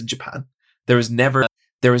happens in Japan. There was never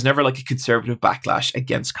like a conservative backlash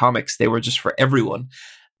against comics. They were just for everyone.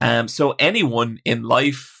 So anyone in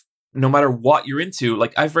life, no matter what you're into,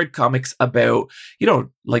 like I've read comics about,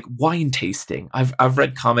 like wine tasting. I've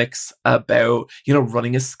read comics about,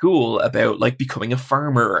 running a school, about like becoming a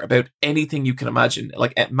farmer, about anything you can imagine,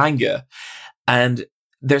 like at manga. And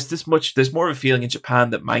there's more of a feeling in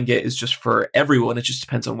Japan that manga is just for everyone. It just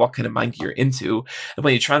depends on what kind of manga you're into. And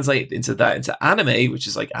when you translate into anime, which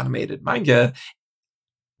is like animated manga,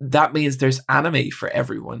 that means there's anime for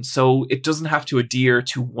everyone. So it doesn't have to adhere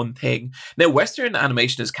to one thing. Now, Western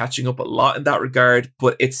animation is catching up a lot in that regard,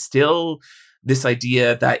 but it's still this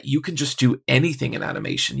idea that you can just do anything in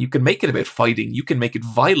animation. You can make it about fighting. You can make it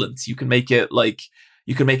violence. You can make it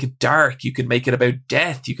dark. You can make it about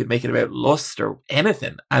death. You can make it about lust or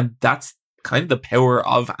anything. And that's kind of the power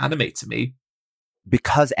of anime to me.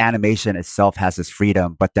 Because animation itself has this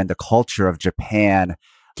freedom, but then the culture of Japan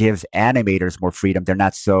gives animators more freedom. They're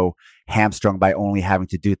not so hamstrung by only having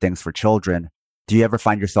to do things for children. Do you ever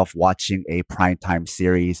find yourself watching a primetime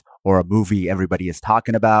series or a movie everybody is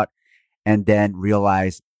talking about and then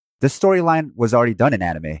realize the storyline was already done in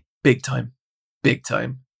anime? Big time. Big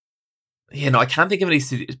time. I can't think of any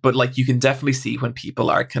series, but like you can definitely see when people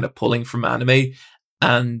are kind of pulling from anime,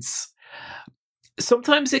 and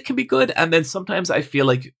sometimes it can be good. And then sometimes I feel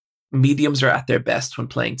like mediums are at their best when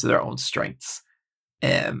playing to their own strengths.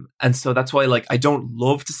 And so that's why, like, I don't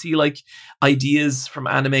love to see like ideas from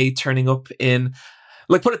anime turning up in,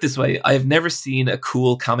 like, put it this way, I have never seen a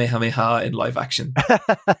cool Kamehameha in live action.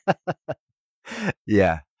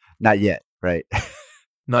 Yeah, not yet, right?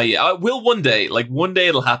 Not yet. I will one day. Like, one day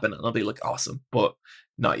it'll happen and I'll be like, awesome, but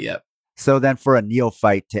not yet. So then for a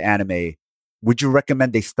neophyte to anime, would you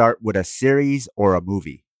recommend they start with a series or a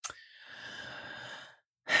movie?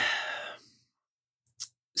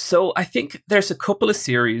 So I think there's a couple of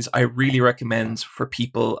series I really recommend for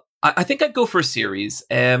people. I think I'd go for a series.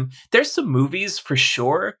 There's some movies for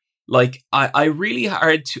sure. Like I really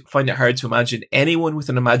find it hard to imagine anyone with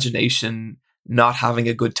an imagination not having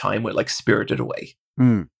a good time with like Spirited Away.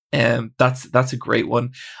 That's a great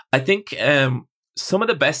one. I think some of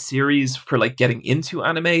the best series for like getting into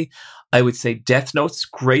anime, I would say Death Note's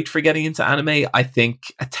great for getting into anime. I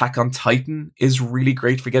think Attack on Titan is really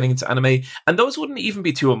great for getting into anime. And those wouldn't even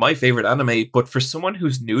be two of my favorite anime, but for someone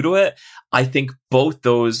who's new to it, I think both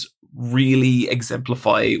those really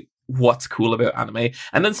exemplify what's cool about anime.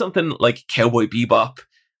 And then something like Cowboy Bebop,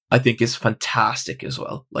 I think is fantastic as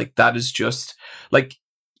well. Like that is just like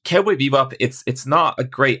Cowboy Bebop, it's not a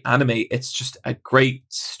great anime, it's just a great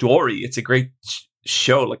story. It's a great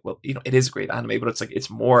show. Like, well, it is a great anime, but it's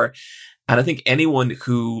more. And I think anyone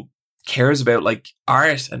who cares about like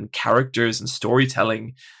art and characters and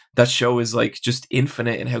storytelling, that show is like just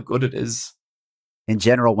infinite in how good it is. In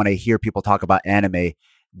general, when I hear people talk about anime,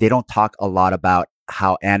 they don't talk a lot about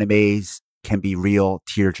how animes can be real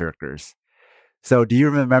tearjerkers. So do you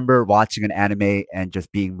remember watching an anime and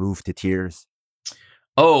just being moved to tears?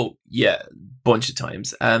 Oh, yeah, bunch of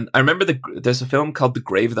times. And I remember there's a film called The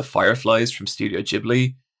Grave of the Fireflies from Studio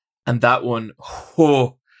Ghibli. And that one,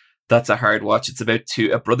 that's a hard watch. It's about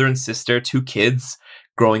a brother and sister, two kids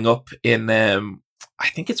growing up in, I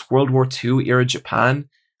think it's World War II era Japan.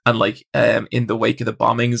 and like in the wake of the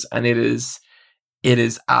bombings, and it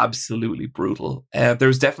is absolutely brutal.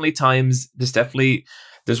 There's definitely times.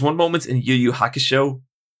 There's one moment in Yu Yu Hakusho.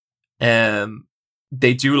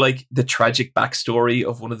 They do like the tragic backstory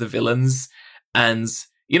of one of the villains, and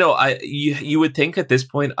you know, you would think at this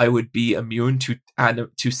point I would be immune to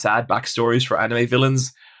sad backstories for anime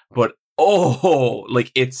villains, but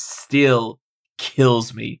like it still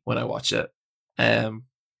kills me when I watch it.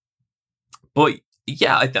 But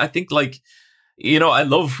yeah, I think like, you know, I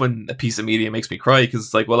love when a piece of media makes me cry, because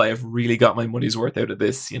it's like, well, I have really got my money's worth out of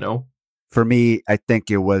this, you know? For me, I think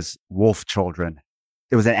it was Wolf Children.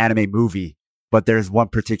 It was an anime movie, but there's one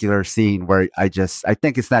particular scene where I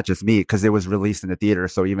think it's not just me, because it was released in the theater.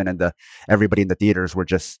 So even everybody in the theaters were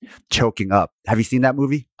just choking up. Have you seen that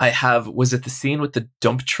movie? I have. Was it the scene with the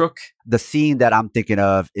dump truck? The scene that I'm thinking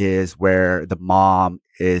of is where the mom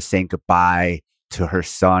is saying goodbye to her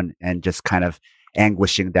son and just kind of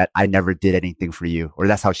anguishing that I never did anything for you, or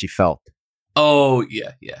that's how she felt. Oh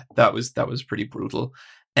yeah. That was pretty brutal.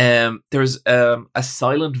 There's a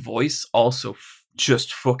silent voice also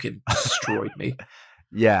just fucking destroyed me.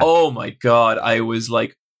 Yeah. Oh my God. I was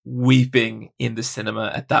like weeping in the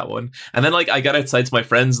cinema at that one. And then like I got outside to my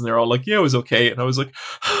friends and they're all like, yeah, it was okay. And I was like,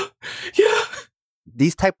 yeah.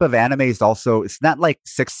 These type of animes also, it's not like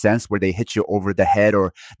Sixth Sense where they hit you over the head,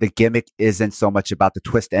 or the gimmick isn't so much about the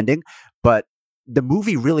twist ending, but the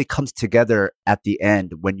movie really comes together at the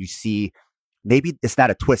end when you see, maybe it's not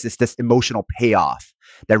a twist, it's this emotional payoff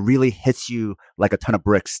that really hits you like a ton of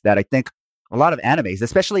bricks, that I think a lot of animes,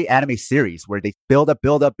 especially anime series, where they build up,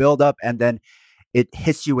 and then it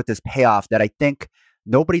hits you with this payoff that I think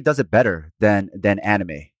nobody does it better than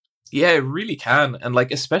anime. Yeah, it really can. And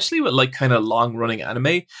like, especially with like kind of long running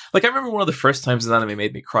anime. Like I remember one of the first times an anime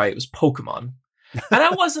made me cry, it was Pokemon. And I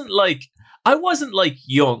wasn't like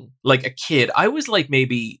young, like a kid. I was like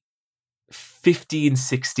maybe 15,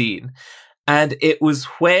 16. And it was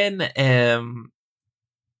when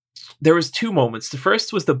there was two moments. The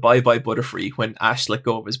first was the Bye Bye Butterfree, when Ash let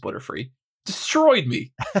go of his Butterfree. Destroyed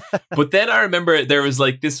me. But then I remember there was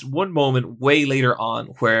like this one moment way later on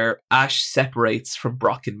where Ash separates from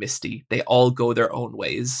Brock and Misty. They all go their own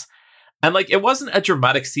ways. And like, it wasn't a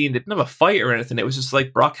dramatic scene. They didn't have a fight or anything. It was just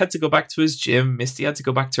like Brock had to go back to his gym. Misty had to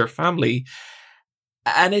go back to her family.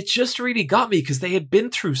 And it just really got me, because they had been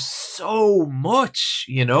through so much,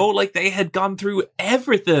 you know, like they had gone through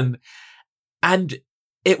everything. And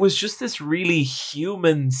it was just this really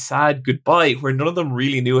human, sad goodbye where none of them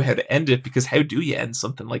really knew how to end it, because how do you end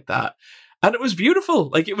something like that? And it was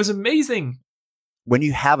beautiful. Like, it was amazing. When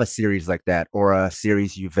you have a series like that, or a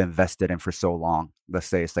series you've invested in for so long, let's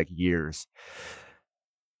say it's like years,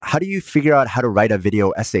 how do you figure out how to write a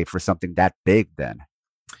video essay for something that big then?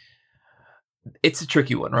 It's a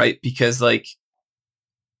tricky one, right? Because like,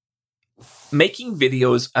 making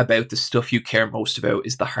videos about the stuff you care most about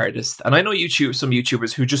is the hardest. And I know some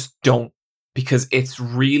YouTubers who just don't, because it's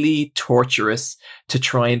really torturous to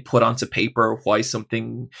try and put onto paper why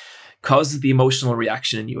something causes the emotional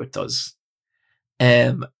reaction in you it does.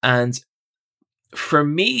 And for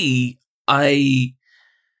me,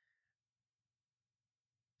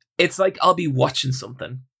 it's like I'll be watching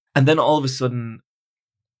something and then all of a sudden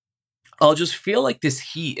I'll just feel like this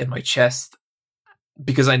heat in my chest,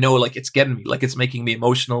 because I know like it's getting me, like it's making me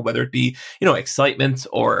emotional, whether it be, you know, excitement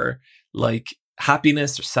or like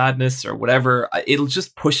happiness or sadness or whatever. It'll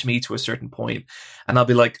just push me to a certain point and I'll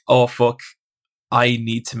be like, oh fuck, I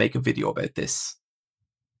need to make a video about this.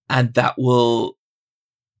 And that'll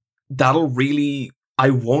really,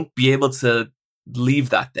 I won't be able to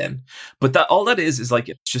leave that then. But that all that is like,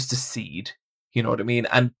 it's just a seed. You know what I mean?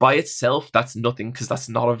 And by itself, that's nothing, because that's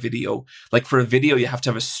not a video. Like for a video, you have to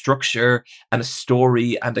have a structure and a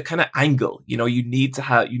story and a kind of angle. You know, you need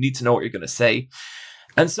to know what you're going to say.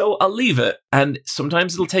 And so I'll leave it. And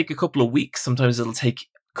sometimes it'll take a couple of weeks. Sometimes it'll take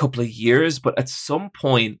a couple of years. But at some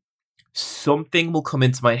point, something will come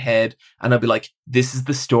into my head and I'll be like, this is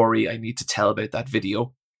the story I need to tell about that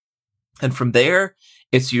video. And from there,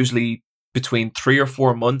 it's usually between 3 or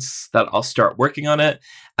 4 months that I'll start working on it.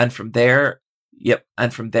 And from there,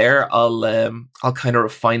 I'll kind of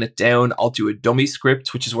refine it down. I'll do a dummy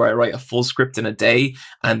script, which is where I write a full script in a day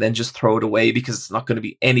and then just throw it away because it's not going to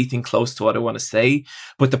be anything close to what I want to say.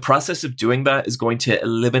 But the process of doing that is going to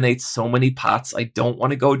eliminate so many paths I don't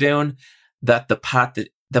want to go down, that the path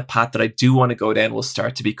that I do want to go down will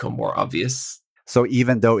start to become more obvious. So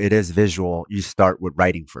even though it is visual, you start with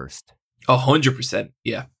writing first. 100%.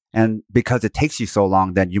 Yeah. And because it takes you so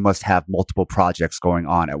long, then you must have multiple projects going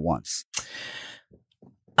on at once.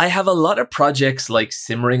 I have a lot of projects like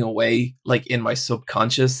simmering away, like in my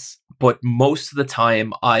subconscious, but most of the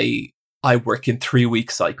time I work in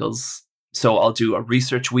 3-week cycles. So I'll do a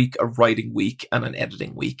research week, a writing week, and an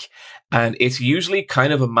editing week. And it's usually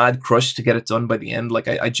kind of a mad crush to get it done by the end. Like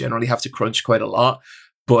I generally have to crunch quite a lot,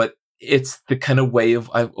 but it's the kind of way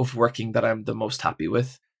of working that I'm the most happy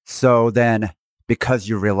with. So then, because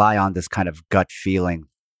you rely on this kind of gut feeling,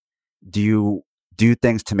 do you do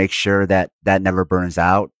things to make sure that that never burns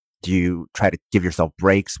out? Do you try to give yourself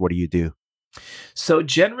breaks? What do you do? So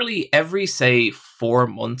generally every, say, 4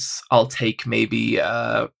 months, I'll take maybe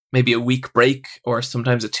a week break or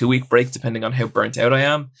sometimes a 2-week break, depending on how burnt out I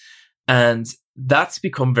am. And that's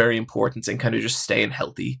become very important in kind of just staying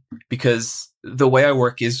healthy, because the way I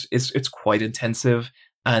work is it's quite intensive.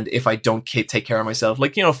 And if I don't take care of myself,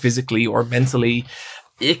 like, physically or mentally,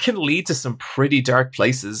 it can lead to some pretty dark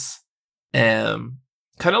places.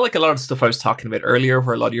 Kind of like a lot of stuff I was talking about earlier,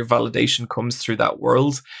 where a lot of your validation comes through that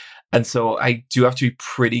world. And so I do have to be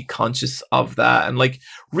pretty conscious of that, and like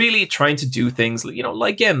really trying to do things, like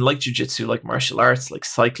jujitsu, like martial arts, like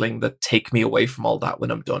cycling, that take me away from all that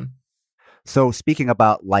when I'm done. So speaking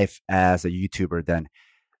about life as a YouTuber, then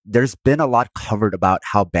there's been a lot covered about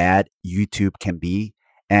how bad YouTube can be.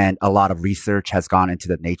 And a lot of research has gone into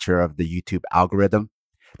the nature of the YouTube algorithm.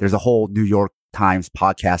 There's a whole New York Times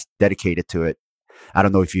podcast dedicated to it. I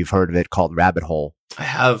don't know if you've heard of it, called Rabbit Hole. I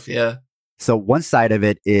have, yeah. So one side of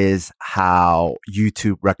it is how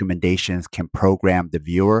YouTube recommendations can program the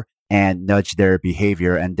viewer and nudge their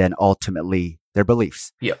behavior and then ultimately their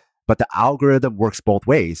beliefs. Yeah. But the algorithm works both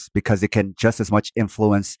ways, because it can just as much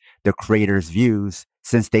influence the creators' views,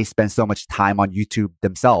 since they spend so much time on YouTube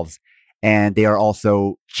themselves. And they are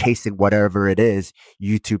also chasing whatever it is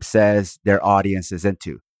YouTube says their audience is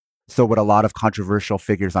into. So with a lot of controversial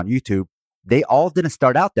figures on YouTube, they all didn't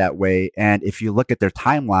start out that way. And if you look at their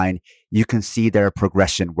timeline, you can see their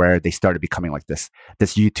progression where they started becoming like this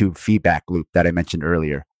YouTube feedback loop that I mentioned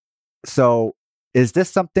earlier. So is this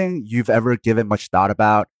something you've ever given much thought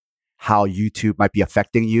about, how YouTube might be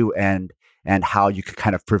affecting you and how you could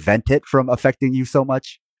kind of prevent it from affecting you so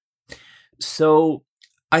much? So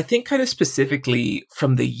I think kind of specifically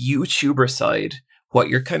from the YouTuber side, what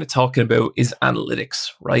you're kind of talking about is analytics,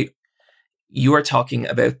 right? You are talking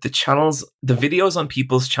about the channels, the videos on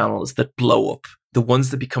people's channels that blow up, the ones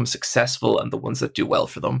that become successful and the ones that do well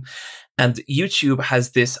for them. And YouTube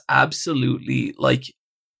has this absolutely like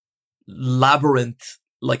labyrinth,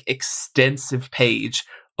 like extensive page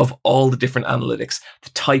of all the different analytics, the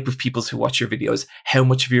type of people who watch your videos, how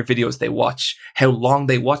much of your videos they watch, how long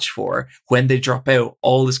they watch for, when they drop out,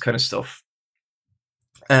 all this kind of stuff.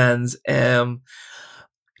 And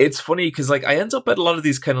it's funny because like I end up at a lot of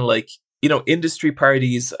these kind of like, industry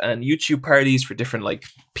parties and YouTube parties for different like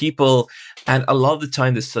people. And a lot of the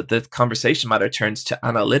time the conversation matter turns to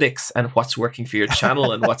analytics and what's working for your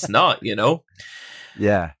channel and what's not,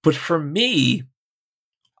 Yeah. But for me,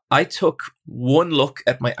 I took one look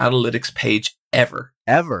at my analytics page ever.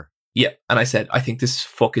 Yeah. And I said, I think this is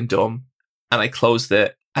fucking dumb. And I closed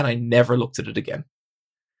it and I never looked at it again.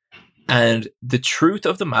 And the truth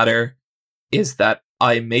of the matter is that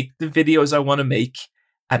I make the videos I want to make.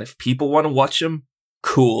 And if people want to watch them,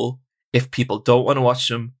 cool. If people don't want to watch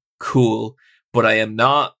them, cool. But I'm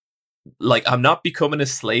not becoming a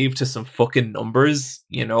slave to some fucking numbers,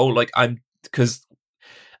 because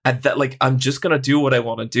at that, like, I'm just going to do what I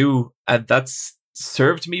want to do. And that's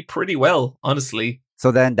served me pretty well, honestly.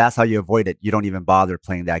 So then that's how you avoid it. You don't even bother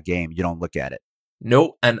playing that game. You don't look at it.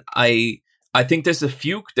 No. And I think there's a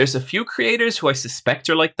few creators who I suspect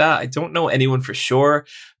are like that. I don't know anyone for sure,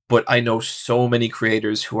 but I know so many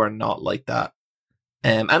creators who are not like that.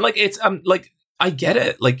 And like, I get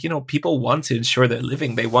it. Like, people want to ensure they're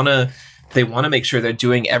living. They want to make sure they're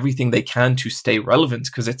doing everything they can to stay relevant,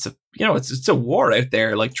 because it's a war out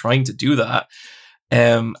there, like trying to do that.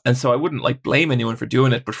 And so I wouldn't like blame anyone for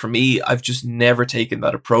doing it. But for me, I've just never taken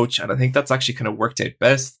that approach. And I think that's actually kind of worked out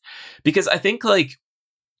best, because I think like,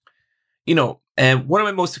 one of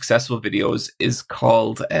my most successful videos is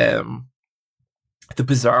called, The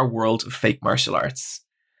Bizarre World of Fake Martial Arts.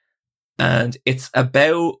 And it's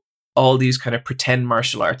about all these kind of pretend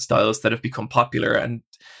martial arts styles that have become popular and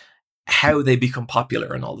how they become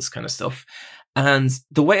popular and all this kind of stuff. And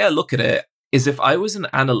the way I look at it is, if I was an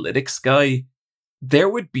analytics guy, there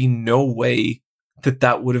would be no way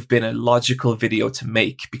that would have been a logical video to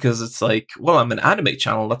make, because it's like, well, I'm an anime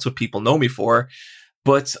channel. That's what people know me for.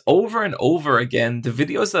 But over and over again, the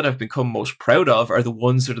videos that I've become most proud of are the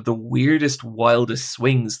ones that are the weirdest, wildest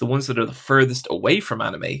swings, the ones that are the furthest away from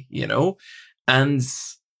anime, And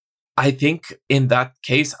I think in that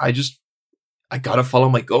case, I gotta follow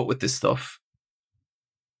my gut with this stuff.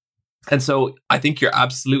 And so I think you're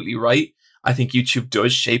absolutely right. I think YouTube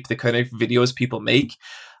does shape the kind of videos people make.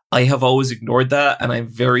 I have always ignored that, and I'm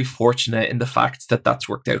very fortunate in the fact that that's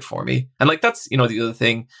worked out for me. And like, that's, the other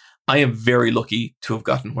thing. I am very lucky to have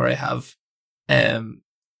gotten where I have.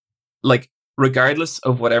 Like, regardless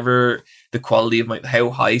of whatever the quality of how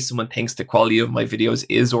high someone thinks the quality of my videos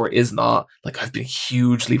is or is not, like, I've been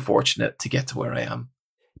hugely fortunate to get to where I am.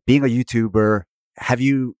 Being a YouTuber, have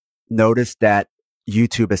you noticed that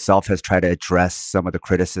YouTube itself has tried to address some of the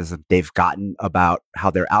criticism they've gotten about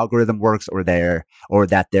how their algorithm works, or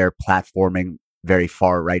that they're platforming very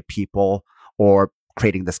far right people, or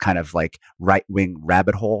creating this kind of like right wing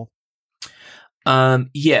rabbit hole?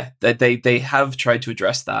 Yeah, they have tried to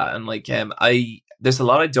address that, and like there's a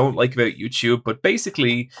lot I don't like about YouTube, but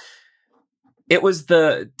basically it was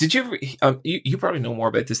did you ever, you probably know more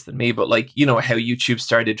about this than me, but like, how YouTube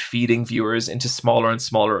started feeding viewers into smaller and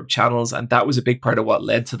smaller channels, and that was a big part of what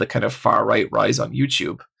led to the kind of far right rise on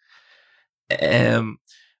YouTube.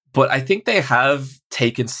 But I think they have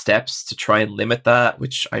taken steps to try and limit that,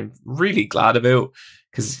 which I'm really glad about,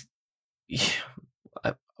 because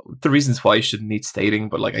the reasons why shouldn't need stating,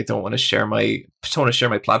 but like, I don't want to share my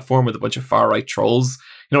platform with a bunch of far right trolls.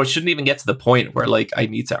 It shouldn't even get to the point where like I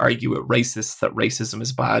need to argue with racists that racism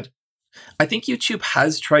is bad. I think YouTube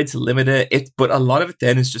has tried to limit it, but a lot of it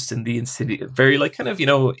then is just in the very like kind of,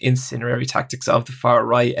 incendiary tactics of the far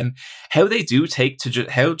right, and how they do take to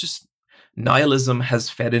how just nihilism has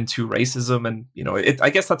fed into racism. And, I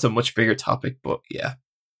guess that's a much bigger topic, but yeah.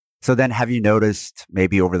 So then have you noticed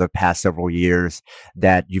maybe over the past several years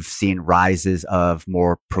that you've seen rises of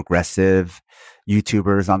more progressive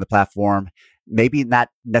YouTubers on the platform? Maybe not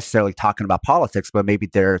necessarily talking about politics, but maybe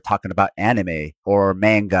they're talking about anime or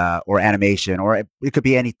manga or animation, or it could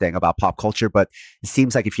be anything about pop culture. But it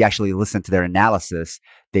seems like if you actually listen to their analysis,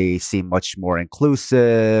 they seem much more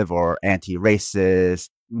inclusive or anti-racist,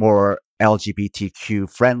 more LGBTQ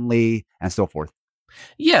friendly, and so forth.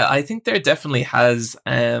 Yeah, I think there definitely has.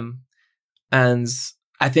 And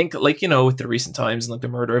I think, like, with the recent times and like the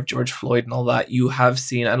murder of George Floyd and all that, you have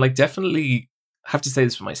seen, and like, definitely have to say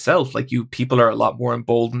this for myself, like, people are a lot more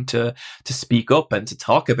emboldened to speak up and to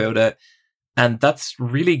talk about it. And that's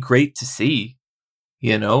really great to see,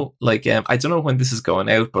 like, I don't know when this is going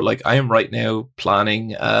out, but like, I am right now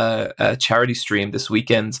planning a charity stream this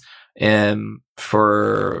weekend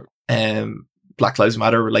for Black Lives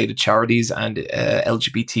Matter related charities and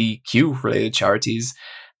LGBTQ related charities.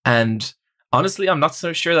 And honestly, I'm not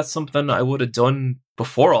so sure that's something I would have done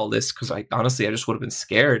before all this, because I just would have been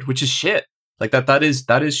scared, which is shit. Like that is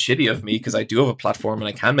shitty of me, because I do have a platform and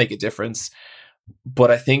I can make a difference.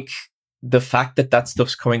 But I think the fact that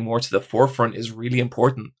stuff's coming more to the forefront is really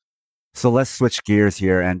important. So let's switch gears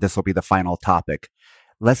here, and this will be the final topic.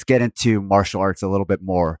 Let's get into martial arts a little bit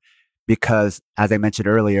more, because as I mentioned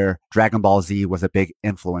earlier, Dragon Ball Z was a big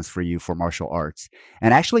influence for you for martial arts.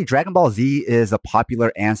 And actually, Dragon Ball Z is a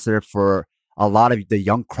popular answer for a lot of the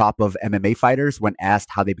young crop of MMA fighters when asked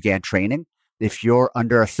how they began training. If you're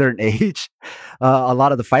under a certain age, a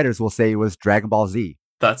lot of the fighters will say it was Dragon Ball Z.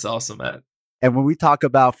 That's awesome, man. And when we talk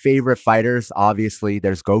about favorite fighters, obviously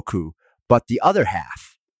there's Goku. But the other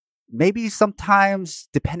half, maybe sometimes,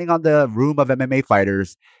 depending on the room of MMA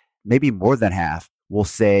fighters, maybe more than half will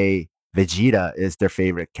say Vegeta is their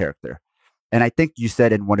favorite character. And I think you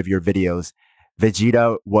said in one of your videos,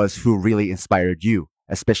 Vegeta was who really inspired you,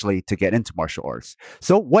 especially to get into martial arts.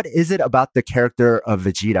 So what is it about the character of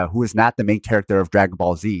Vegeta, who is not the main character of Dragon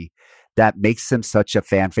Ball Z, that makes him such a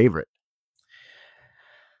fan favorite?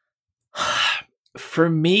 For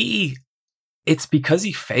me, it's because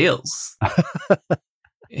he fails.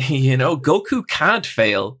 Goku can't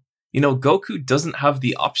fail. Goku doesn't have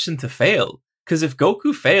the option to fail, because if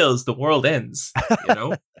Goku fails, the world ends,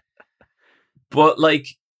 But like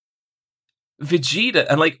Vegeta,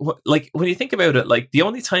 and like when you think about it, like the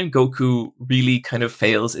only time Goku really kind of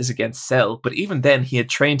fails is against Cell, but even then he had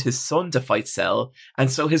trained his son to fight Cell,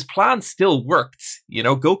 and so his plan still worked.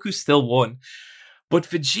 Goku still won. But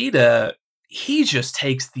Vegeta, he just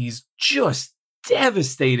takes these just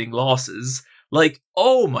devastating losses. Like,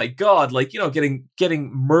 oh my god, like,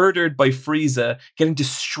 getting murdered by Frieza, getting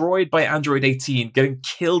destroyed by Android 18, getting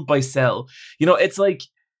killed by Cell. It's like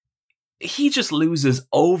he just loses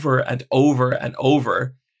over and over and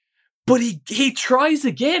over. But he tries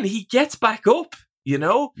again. He gets back up,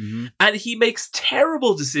 Mm-hmm. And he makes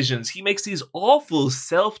terrible decisions. He makes these awful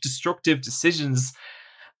self-destructive decisions,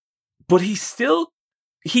 but he still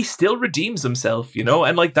redeems himself,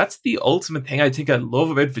 and like, that's the ultimate thing I think I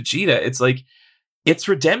love about Vegeta. It's like, it's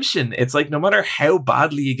redemption. It's like, no matter how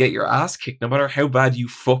badly you get your ass kicked, no matter how bad you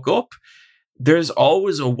fuck up, there's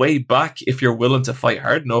always a way back if you're willing to fight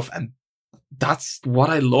hard enough. And that's what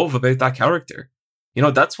I love about that character. You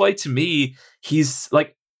know, that's why to me, he's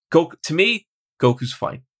like, Goku's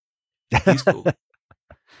fine. He's cool.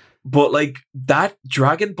 But like that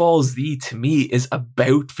Dragon Ball Z to me is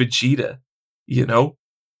about Vegeta, you know?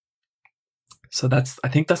 So I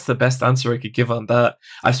think that's the best answer I could give on that.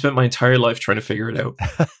 I've spent my entire life trying to figure it out.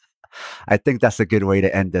 I think that's a good way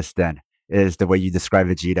to end this then, is the way you describe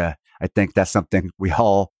Vegeta. I think that's something we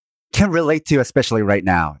all can relate to, especially right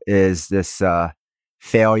now, is this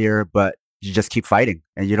failure, but you just keep fighting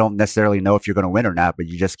and you don't necessarily know if you're going to win or not, but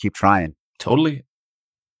you just keep trying. Totally.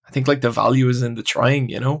 I think like the value is in the trying,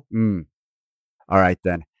 you know? All right,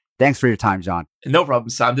 then. Thanks for your time, John. No problem,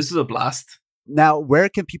 Sam. This is a blast. Now, where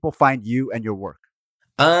can people find you and your work?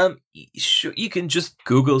 You can just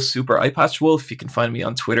Google Super Eyepatch Wolf. You can find me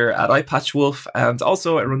on Twitter at Eyepatchwolf. And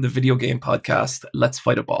also I run the video game podcast, Let's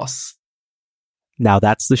Fight a Boss. Now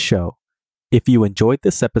that's the show. If you enjoyed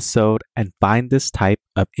this episode and find this type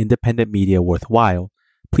of independent media worthwhile,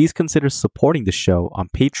 please consider supporting the show on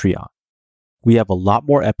Patreon. We have a lot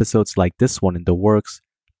more episodes like this one in the works,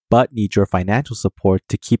 but need your financial support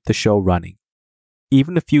to keep the show running.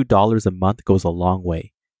 Even a few dollars a month goes a long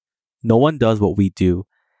way. No one does what we do,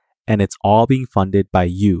 and it's all being funded by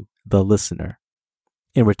you, the listener.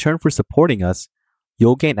 In return for supporting us,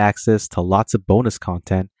 you'll gain access to lots of bonus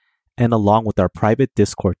content and along with our private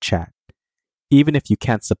Discord chat. Even if you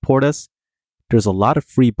can't support us, there's a lot of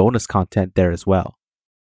free bonus content there as well.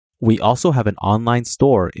 We also have an online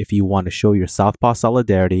store if you want to show your Southpaw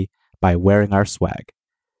solidarity by wearing our swag.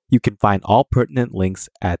 You can find all pertinent links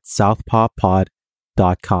at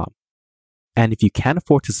southpawpod.com. And if you can't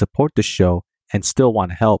afford to support the show and still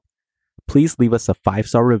want to help, please leave us a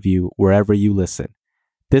 5-star review wherever you listen.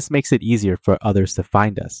 This makes it easier for others to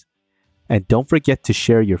find us. And don't forget to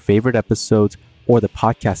share your favorite episodes or the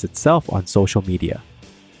podcast itself on social media.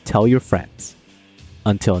 Tell your friends.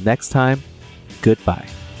 Until next time, goodbye.